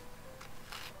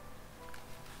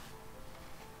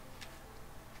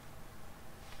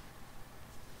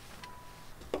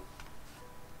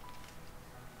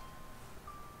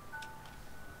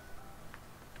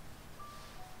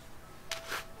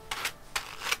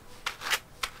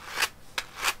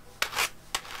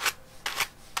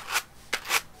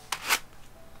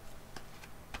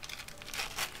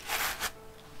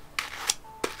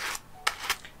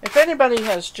 If anybody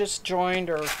has just joined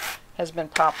or has been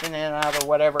popping in and out or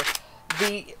whatever,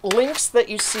 the links that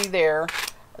you see there,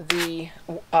 the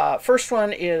first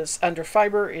one is under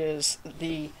fiber, is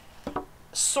the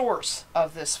source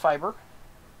of this fiber,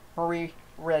 Marie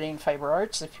Redding Fiber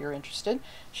Arts, if you're interested.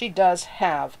 She does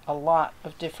have a lot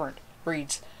of different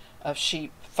breeds of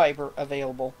sheep fiber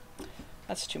available.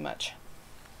 That's too much.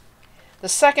 The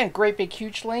second great big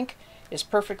huge link is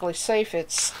perfectly safe.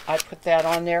 I put that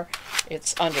on there.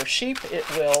 It's under sheep. It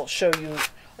will show you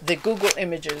the Google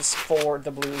images for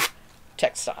the Blue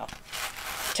Texel.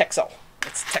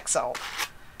 It's Texel.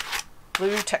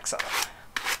 Blue Texel.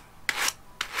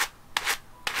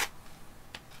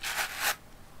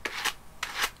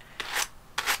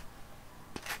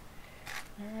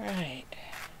 All right.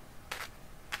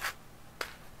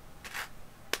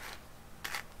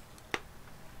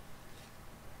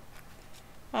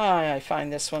 I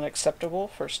find this one acceptable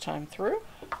first time through.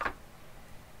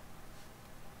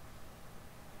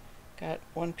 Got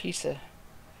one piece of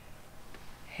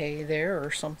hay there or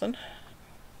something.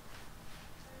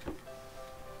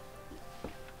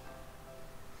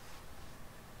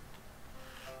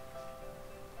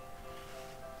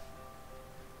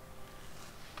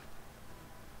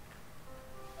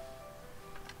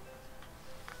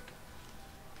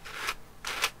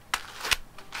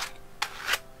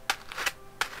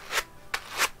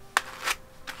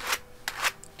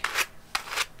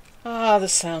 Ah, the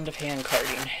sound of hand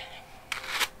carding.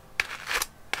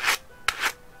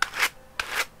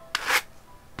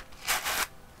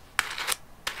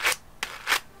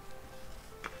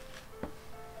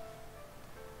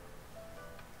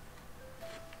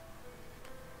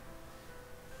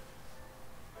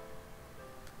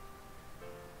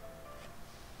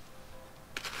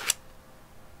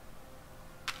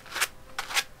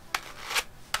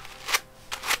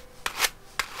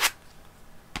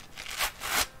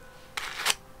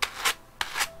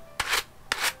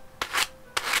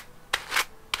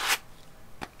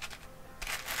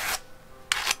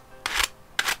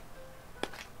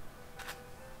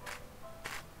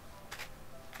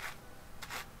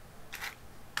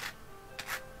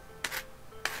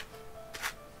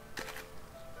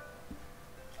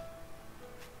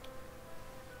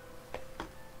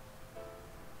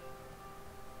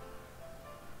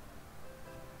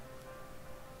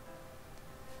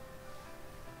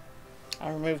 I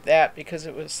removed that because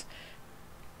it was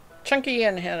chunky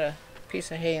and had a piece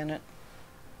of hay in it.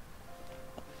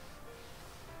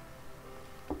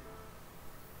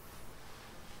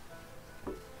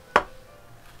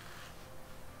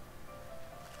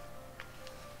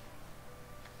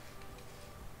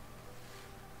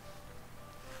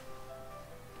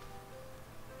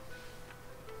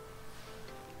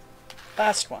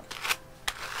 Last one.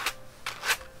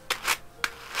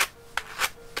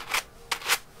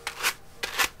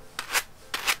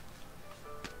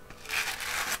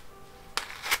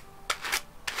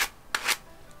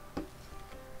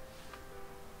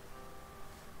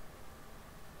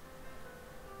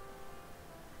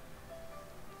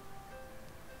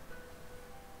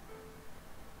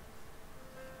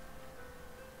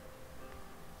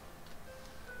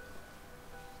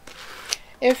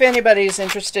 If anybody's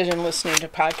interested in listening to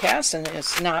podcasts and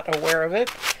is not aware of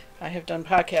it, I have done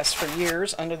podcasts for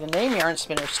years under the name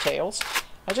Yarnspinnerstales.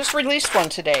 I just released one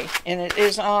today, and it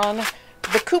is on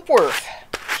the Coopworth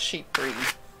sheep breed.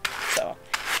 So,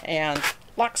 and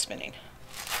lock spinning.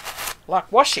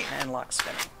 Lock washing and lock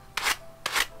spinning.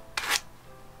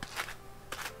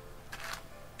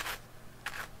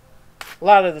 A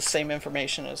lot of the same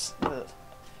information as the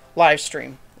live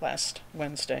stream last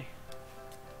Wednesday,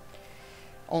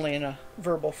 only in a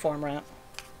verbal format.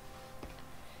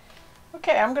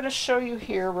 Okay, I'm going to show you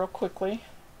here real quickly.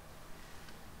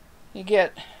 You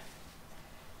get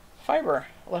fiber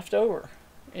left over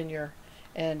in your,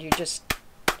 and you just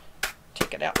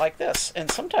take it out like this.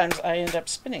 And sometimes I end up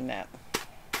spinning that.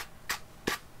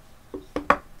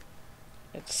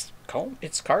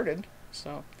 It's carded,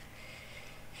 so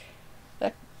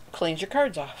that cleans your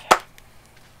cards off.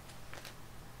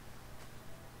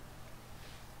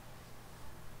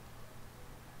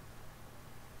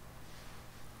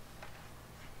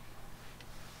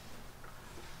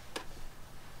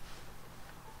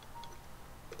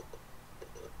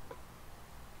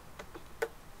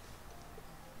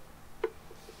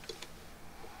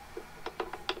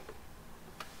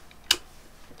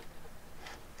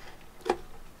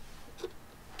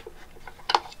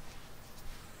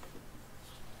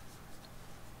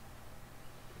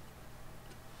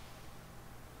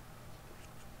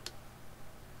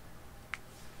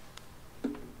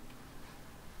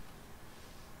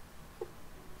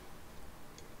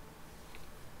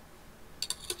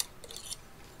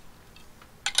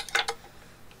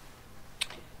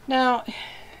 Now,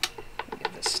 let me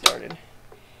get this started.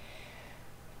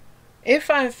 If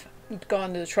I've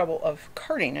gone to the trouble of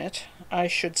carding it, I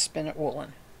should spin it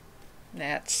woolen.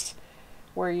 That's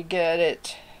where you get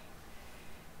it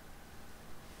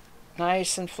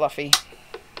nice and fluffy.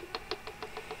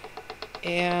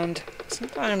 And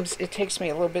sometimes it takes me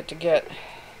a little bit to get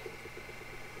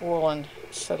woolen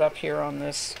set up here on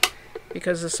this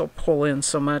because this will pull in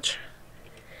so much.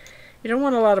 You don't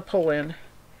want a lot of pull in.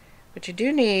 But you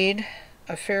do need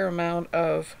a fair amount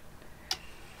of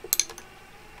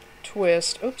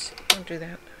twist. Oops, don't do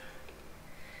that.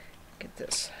 Get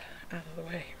this out of the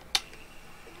way.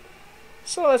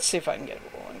 So let's see if I can get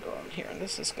one going here.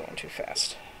 This is going too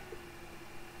fast.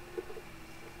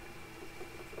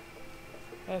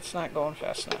 That's not going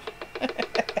fast enough.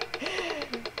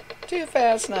 Too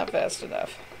fast, not fast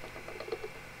enough.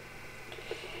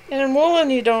 And in woolen,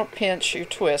 you don't pinch, you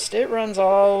twist. It runs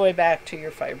all the way back to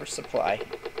your fiber supply.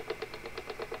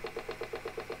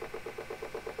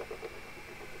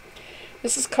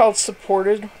 This is called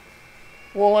supported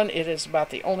woolen. It is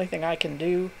about the only thing I can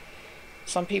do.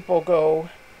 Some people go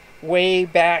way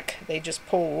back. They just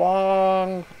pull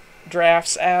long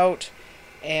drafts out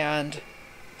and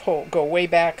go way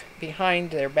back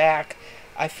behind their back.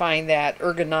 I find that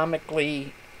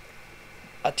ergonomically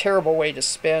a terrible way to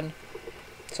spin.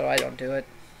 So I don't do it.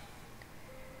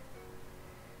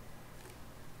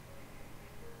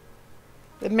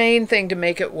 The main thing to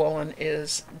make it woolen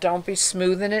is don't be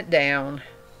smoothing it down.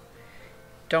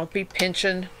 Don't be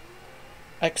pinching,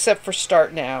 except for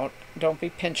starting out. Don't be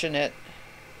pinching it.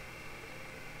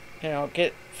 You know,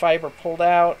 get fiber pulled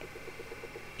out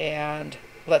and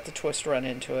let the twist run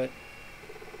into it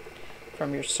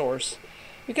from your source.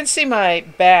 You can see my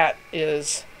bat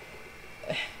is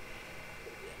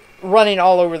running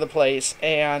all over the place,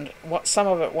 and some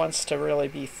of it wants to really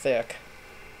be thick.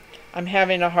 I'm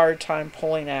having a hard time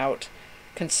pulling out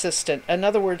consistent. In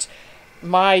other words,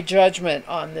 my judgment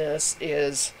on this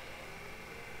is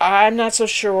I'm not so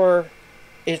sure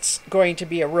it's going to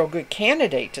be a real good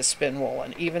candidate to spin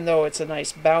woolen, even though it's a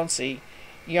nice bouncy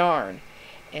yarn.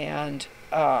 And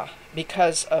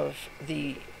because of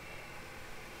the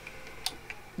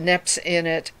neps in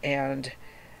it and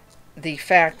the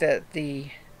fact that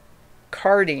the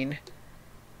carding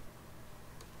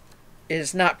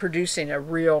is not producing a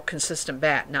real consistent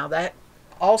bat. Now that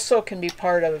also can be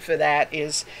part of that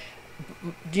is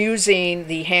using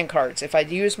the hand cards. If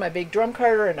I'd used my big drum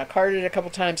carder and I carded it a couple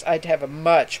times, I'd have a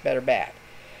much better bat.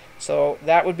 So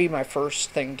that would be my first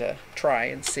thing to try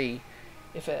and see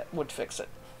if it would fix it.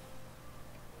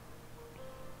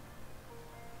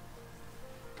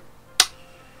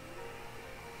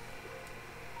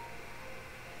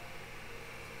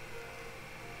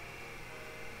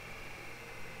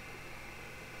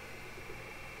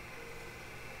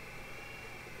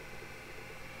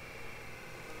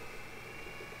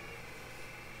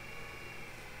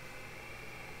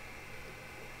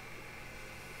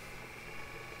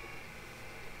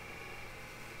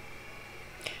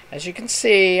 As you can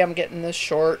see, I'm getting this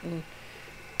short and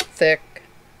thick,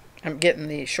 I'm getting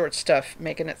the short stuff,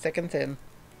 making it thick and thin.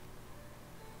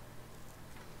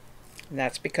 And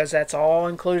that's because that's all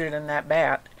included in that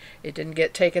bat. It didn't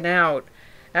get taken out.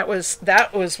 That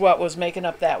was what was making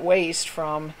up that waste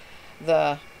from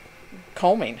the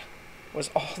combing, was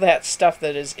all that stuff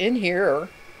that is in here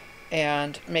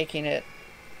and making it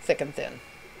thick and thin.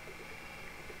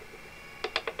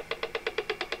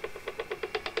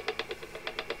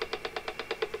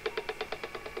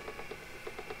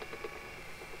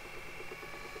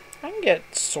 I can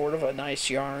get sort of a nice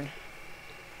yarn.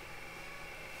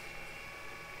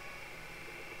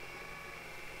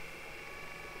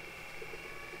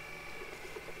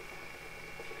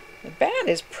 The bat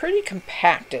is pretty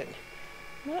compacted.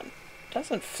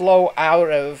 Doesn't flow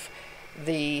out of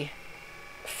the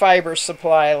fiber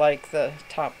supply like the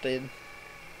top did.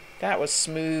 That was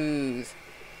smooth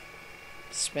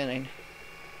spinning.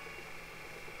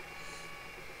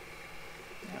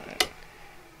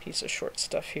 Piece of short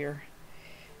stuff here.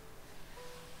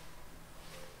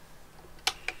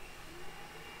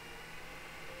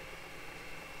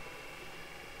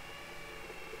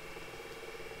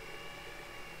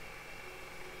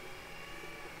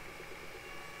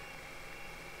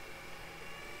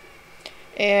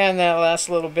 And that last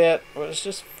little bit was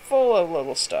just full of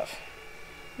little stuff.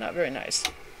 Not very nice.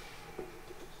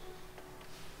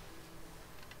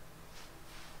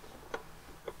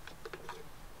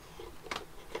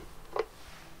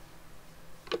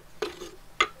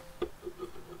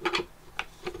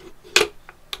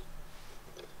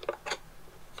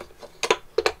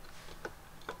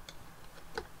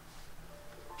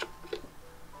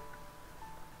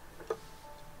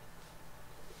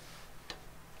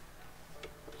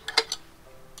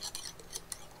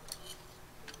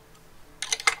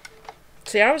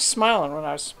 See, I was smiling when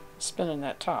I was spinning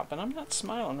that top, and I'm not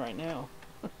smiling right now.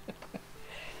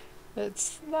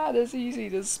 It's not as easy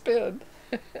to spin.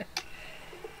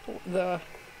 The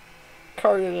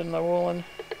carded and the woolen.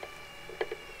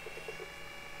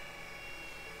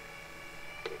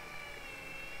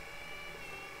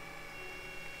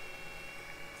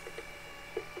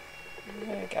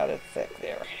 I got it thick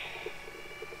there.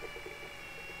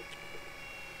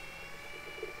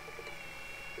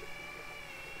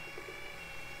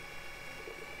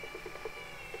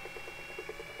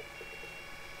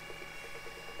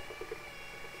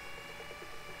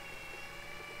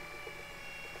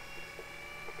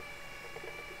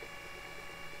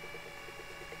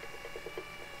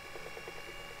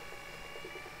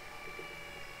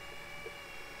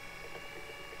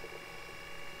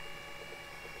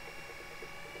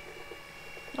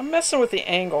 I'm messing with the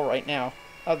angle right now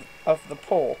of the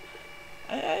pole.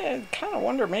 I kind of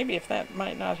wonder maybe if that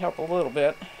might not help a little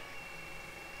bit.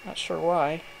 Not sure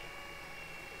why.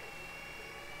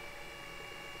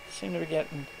 Seem to be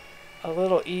getting a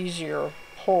little easier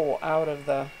pull out of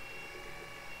the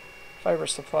fiber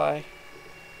supply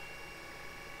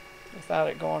without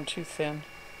it going too thin.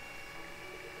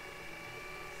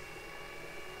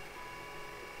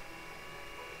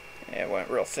 Yeah, it went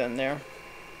real thin there.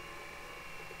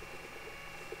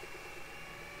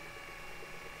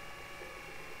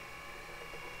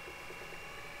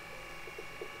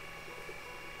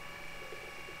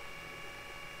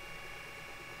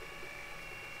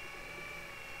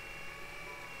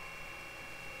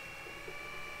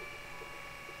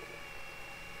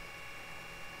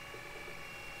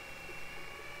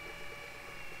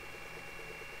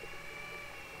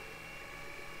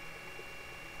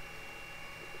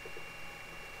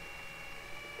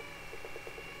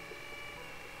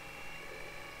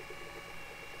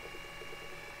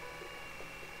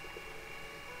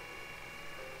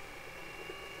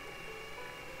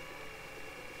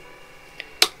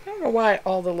 I don't know why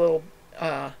all the little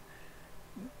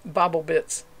bobble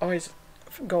bits always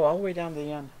go all the way down to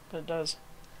the end, but it does.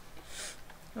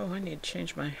 Oh, I need to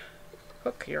change my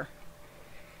hook here.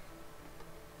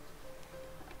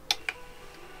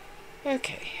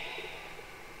 Okay.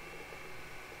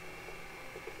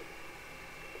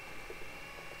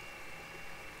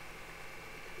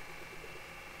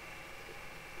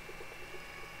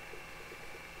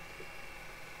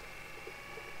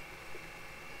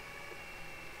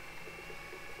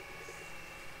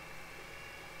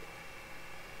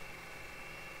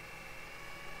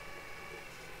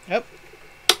 Yep.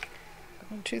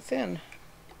 Going too thin.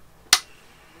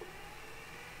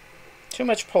 Too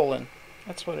much pulling.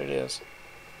 That's what it is.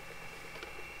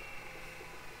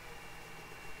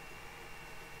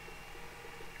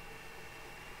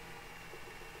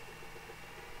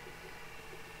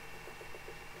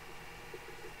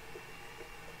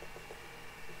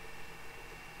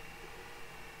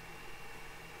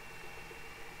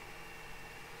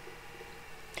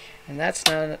 And that's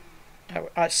not,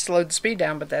 I slowed the speed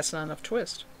down, but that's not enough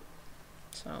twist.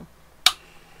 So,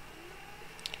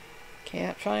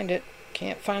 can't find it.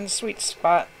 Can't find the sweet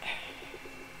spot.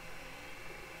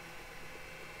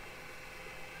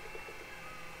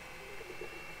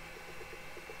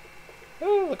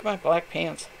 Ooh, look at my black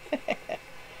pants.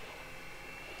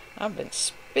 I've been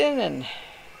spinning.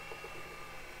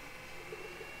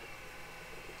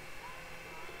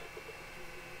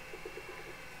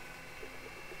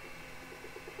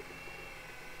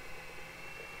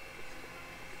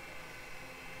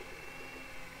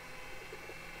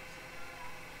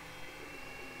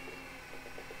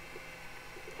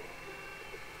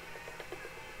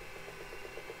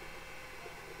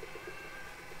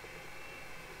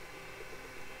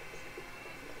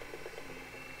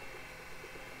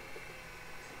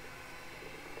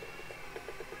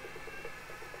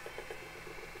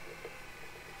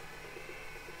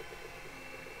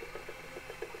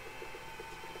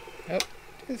 Oh,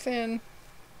 too thin.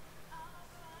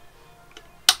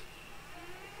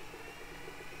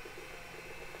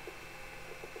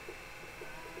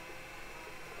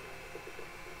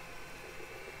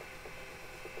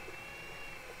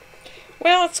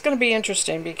 Well, it's going to be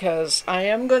interesting because I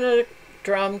am going to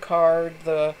drum card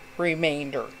the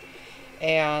remainder.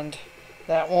 And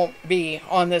that won't be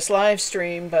on this live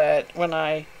stream, but when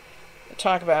I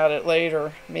talk about it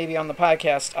later, maybe on the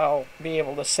podcast, I'll be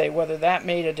able to say whether that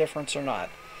made a difference or not.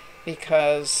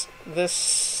 Because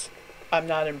this, I'm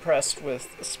not impressed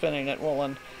with spinning it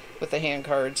woolen with the hand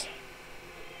cards.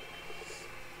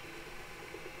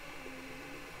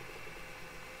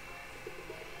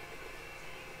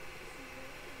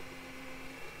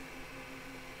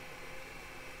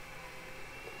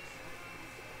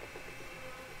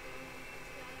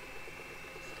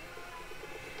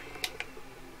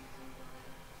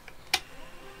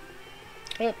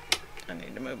 Oh, I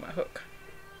need to move my hook.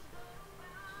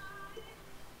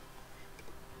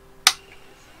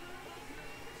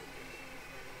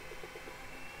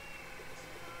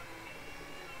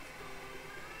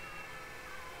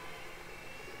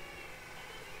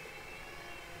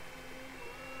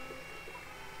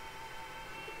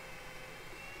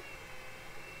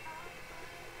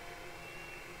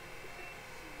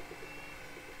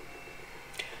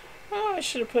 Oh, I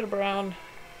should have put a brown.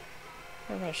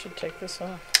 Maybe I should take this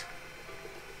off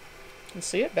and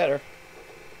see it better.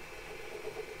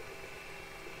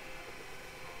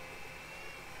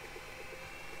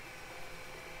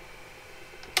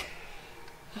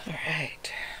 All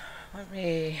right, let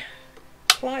me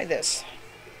apply this.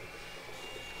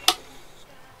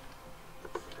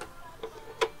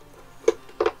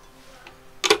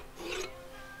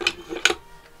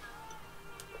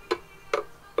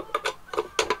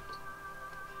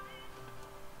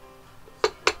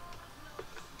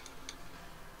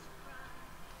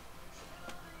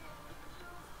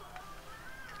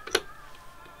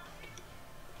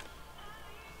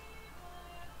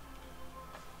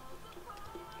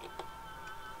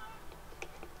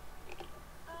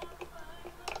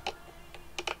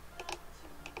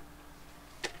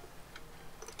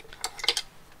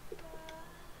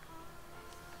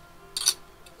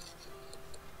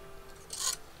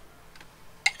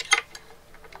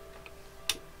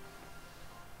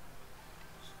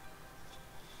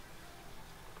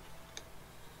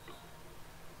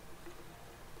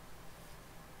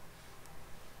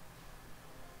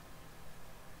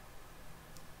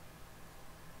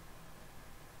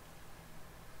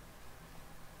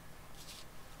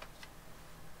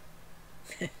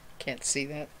 Can't see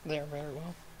that there very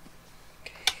well.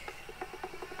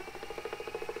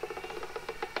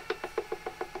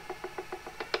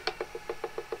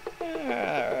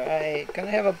 Alright, gonna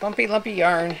have a bumpy lumpy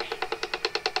yarn.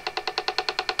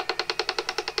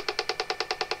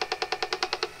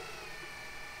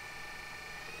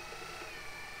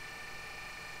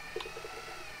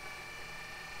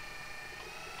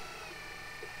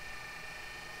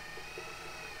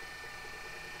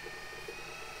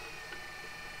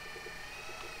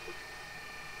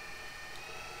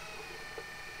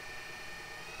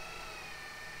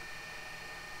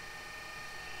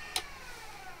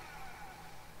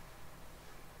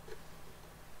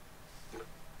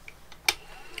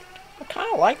 I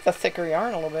kind of like the thicker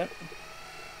yarn a little bit.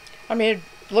 I mean,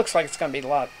 it looks like it's going to be a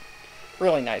lot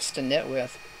really nice to knit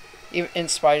with, even in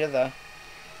spite of the.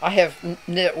 I have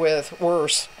knit with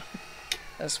worse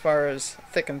as far as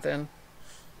thick and thin,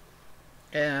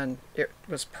 and it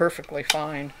was perfectly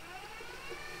fine.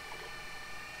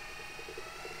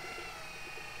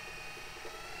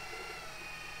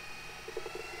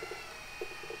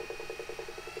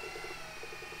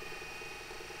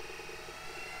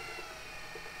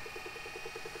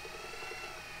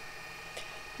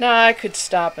 Now I could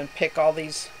stop and pick all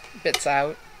these bits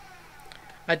out.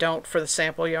 I don't for the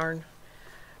sample yarn.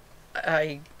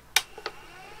 I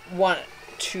want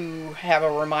to have a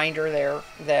reminder there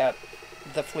that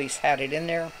the fleece had it in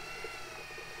there.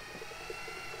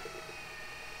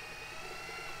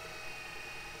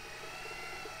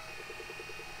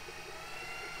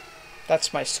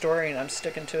 That's my story and I'm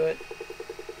sticking to it.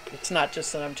 It's not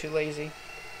just that I'm too lazy.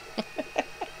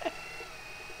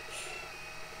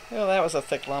 Well, that was a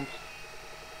thick lump.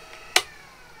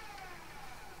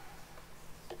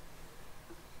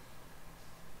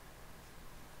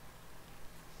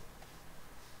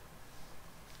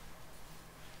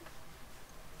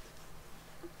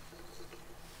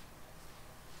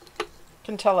 You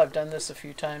can tell I've done this a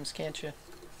few times, can't you?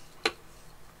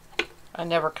 I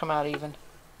never come out even.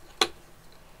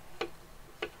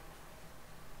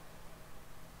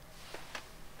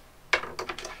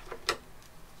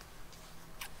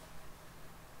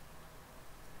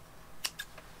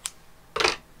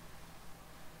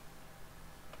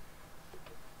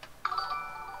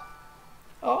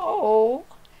 Oh,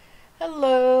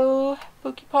 hello,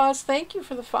 Pookie Paws. Thank you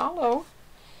for the follow.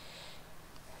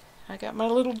 I got my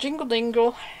little jingle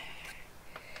dingle.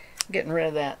 Getting rid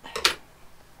of that.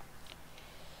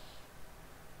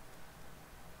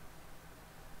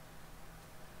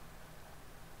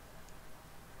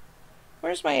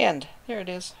 Where's my end? There it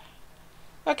is.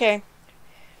 Okay,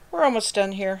 we're almost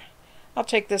done here. I'll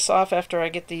take this off after I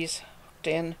get these hooked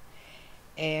in.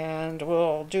 And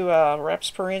we'll do a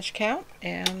reps per inch count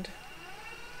and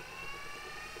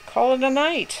call it a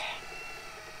night.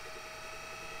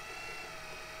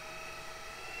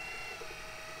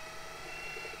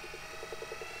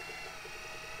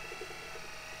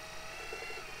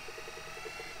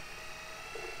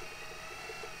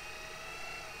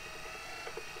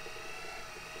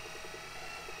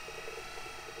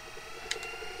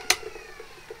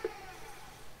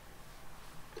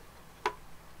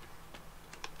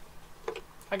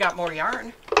 I got more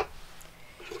yarn.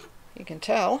 You can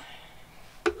tell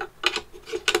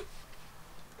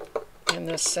in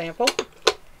this sample.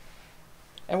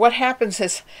 And what happens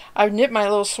is I knit my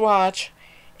little swatch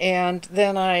and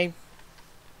then I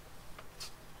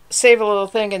save a little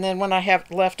thing, and then when I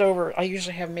have left over, I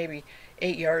usually have maybe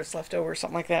 8 yards left over,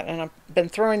 something like that, and I've been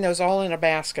throwing those all in a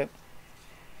basket.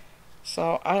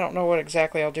 So I don't know what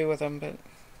exactly I'll do with them, but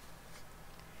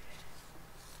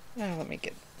let me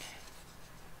get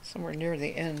somewhere near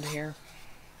the end here.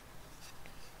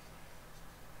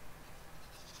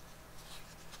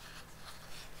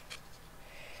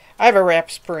 I have a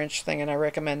wraps per inch thing and I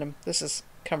recommend them. This is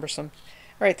cumbersome.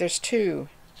 Alright, there's 2,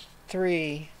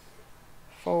 3,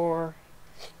 4,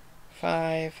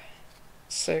 5,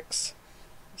 6,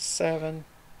 7,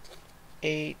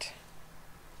 8,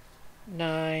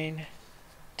 9,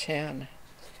 10.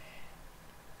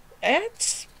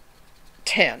 That's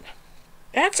 10.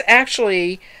 That's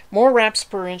actually more wraps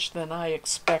per inch than I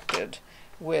expected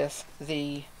with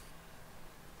the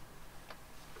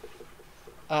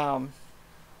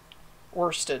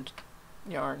worsted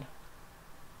yarn.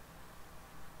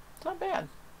 It's not bad.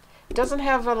 It doesn't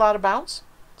have a lot of bounce.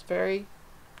 It's very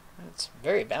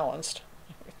balanced.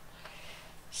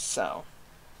 So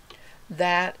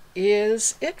that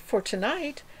is it for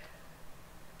tonight.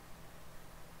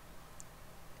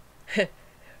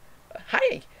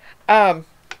 Hi.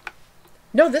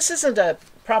 No, this isn't a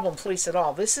problem fleece at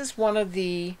all. This is one of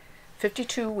the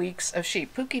 52 weeks of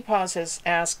sheep. Pookie Paws has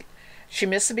asked, she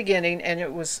missed the beginning and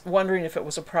it was wondering if it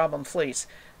was a problem fleece.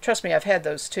 Trust me, I've had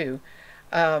those too.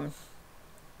 Yeah,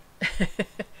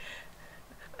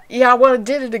 well, it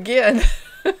did it again.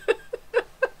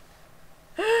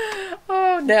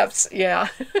 Oh, neps, yeah.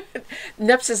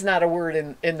 Neps is not a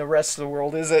word in the rest of the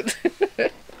world, is it?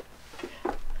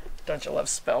 Don't you love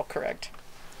spell correct?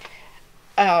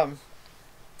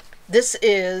 This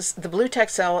is, the Blue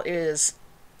Texel is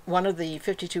one of the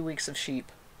 52 weeks of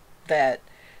sheep that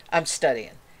I'm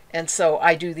studying. And so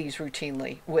I do these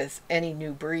routinely with any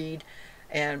new breed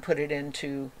and put it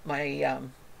into my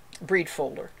breed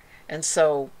folder. And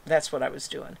so that's what I was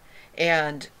doing.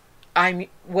 And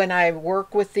when I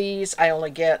work with these, I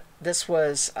only get, this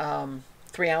was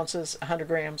 3 ounces, 100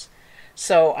 grams.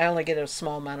 So I only get a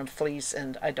small amount of fleece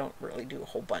and I don't really do a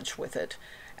whole bunch with it.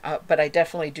 But I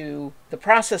definitely do the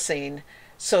processing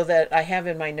so that I have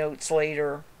in my notes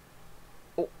later,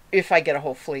 if I get a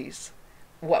whole fleece,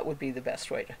 what would be the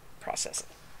best way to process it.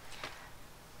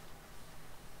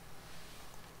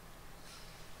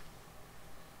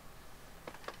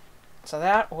 So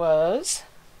that was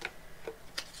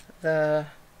the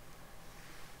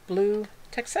Blue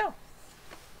Texel.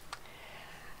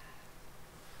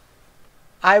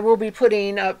 I will be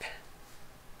putting up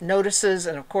notices,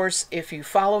 and of course, if you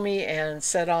follow me and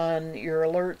set on your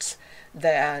alerts,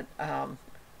 that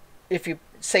if you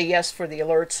say yes for the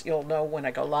alerts, you'll know when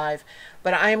I go live.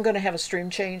 But I am going to have a stream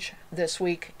change this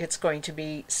week. It's going to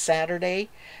be Saturday,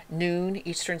 noon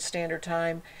Eastern Standard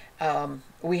Time.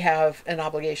 We have an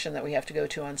obligation that we have to go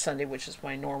to on Sunday, which is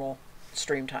my normal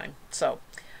stream time. So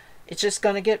it's just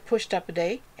going to get pushed up a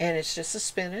day, and it's just a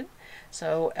spinning.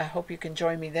 So I hope you can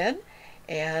join me then.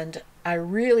 And I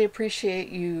really appreciate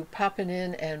you popping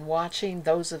in and watching,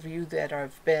 those of you that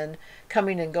have been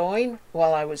coming and going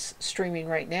while I was streaming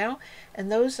right now, and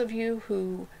those of you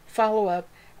who follow up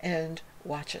and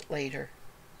watch it later.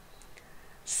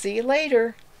 See you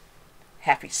later.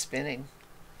 Happy spinning.